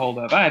easy to get a hold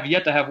of. I have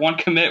yet to have one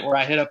commit where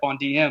I hit up on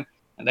DM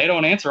and they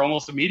don't answer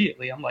almost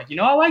immediately. I'm like,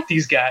 I like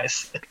these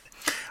guys.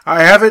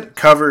 I haven't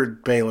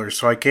covered Baylor,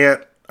 so I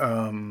can't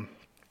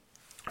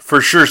for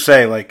sure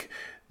say,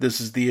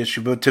 this is the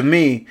issue. But to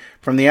me,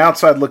 from the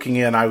outside looking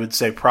in, I would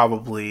say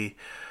probably,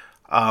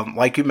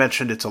 like you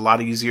mentioned, it's a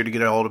lot easier to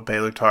get a hold of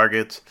Baylor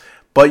targets.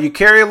 But you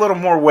carry a little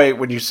more weight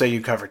when you say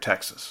you cover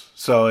Texas.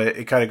 So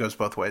it kind of goes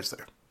both ways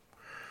there.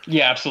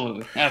 Yeah,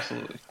 absolutely.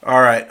 Absolutely.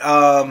 All right.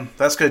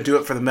 That's going to do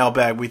it for the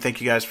mailbag. We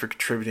thank you guys for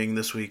contributing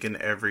this week and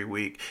every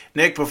week.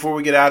 Nick, before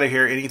we get out of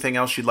here, anything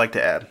else you'd like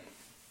to add?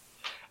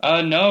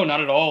 No,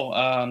 not at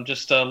all.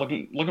 Just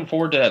looking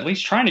forward to at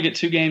least trying to get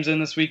 2 games in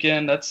this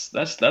weekend. That's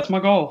my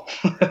goal.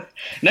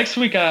 Next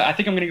week, I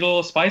think I'm going to get a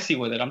little spicy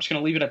with it. I'm just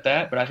going to leave it at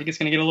that, but I think it's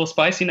going to get a little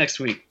spicy next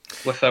week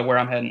with where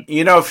I'm heading.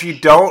 If you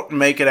don't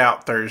make it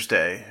out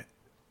Thursday,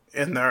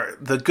 And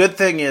the good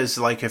thing is,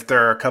 like, if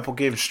there are a couple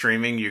games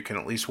streaming, you can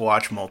at least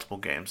watch multiple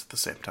games at the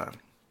same time.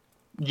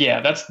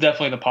 Yeah, that's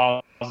definitely the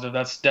positive.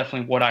 That's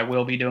definitely what I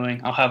will be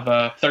doing. I'll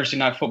have Thursday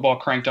Night Football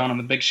cranked on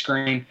the big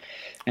screen,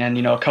 and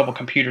a couple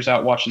computers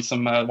out watching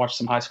some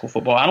high school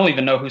football. I don't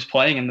even know who's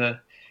playing in the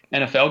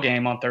NFL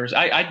game on Thursday.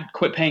 I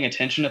quit paying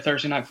attention to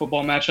Thursday Night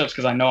Football matchups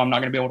because I know I'm not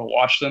going to be able to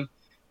watch them.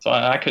 So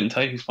I couldn't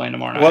tell you who's playing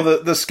tomorrow night.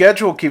 Well, the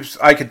schedule keeps,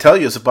 I can tell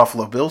you as a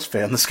Buffalo Bills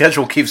fan, the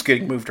schedule keeps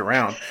getting moved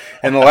around.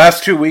 In the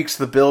last 2 weeks,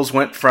 the Bills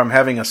went from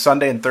having a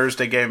Sunday and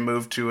Thursday game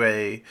moved to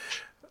a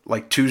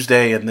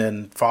Tuesday and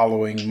then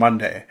following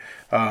Monday.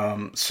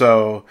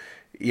 So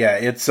yeah,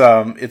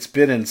 it's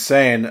been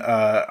insane.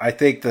 I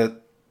think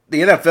that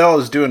the NFL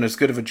is doing as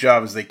good of a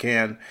job as they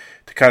can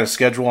to kind of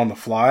schedule on the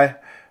fly.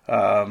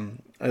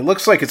 It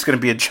looks like it's going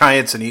to be a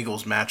Giants and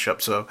Eagles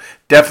matchup, so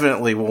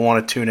definitely we'll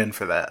want to tune in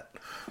for that.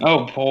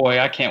 Oh boy,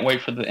 I can't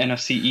wait for the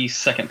NFC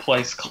East second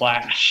place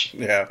clash.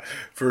 Yeah,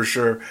 for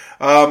sure.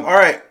 All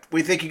right,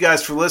 we thank you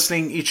guys for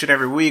listening each and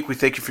every week. We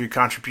thank you for your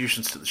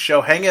contributions to the show.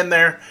 Hang in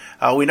there.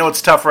 We know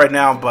it's tough right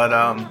now, but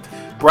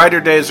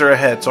brighter days are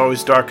ahead. It's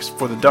always darkest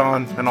before the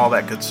dawn and all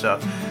that good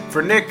stuff.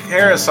 For Nick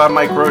Harris, I'm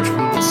Mike Roach. We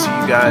will see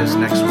you guys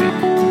next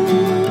week.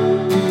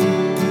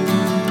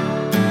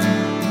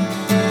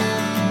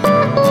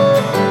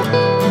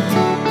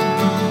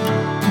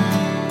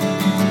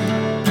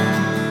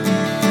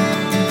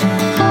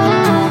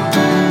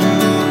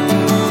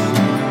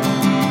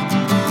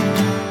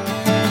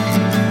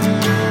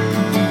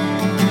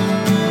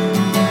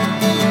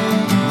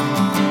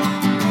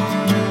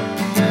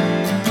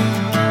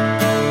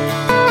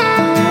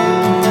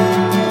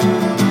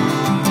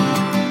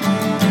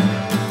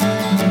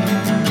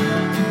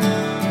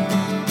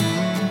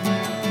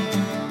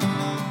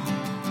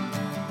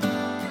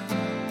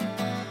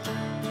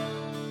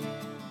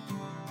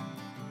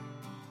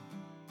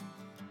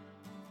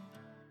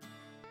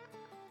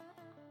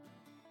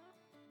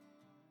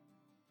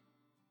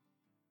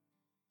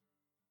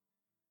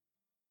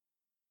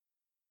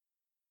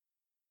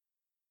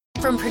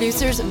 From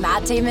producers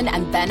Matt Damon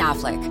and Ben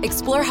Affleck,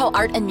 explore how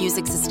art and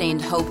music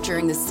sustained hope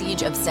during the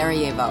siege of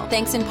Sarajevo,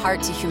 thanks in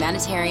part to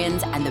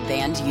humanitarians and the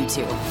band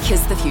U2.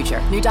 Kiss the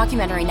Future. New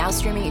documentary now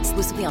streaming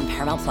exclusively on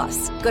Paramount+.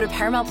 Go to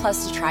Paramount+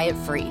 to try it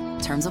free.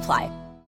 Terms apply.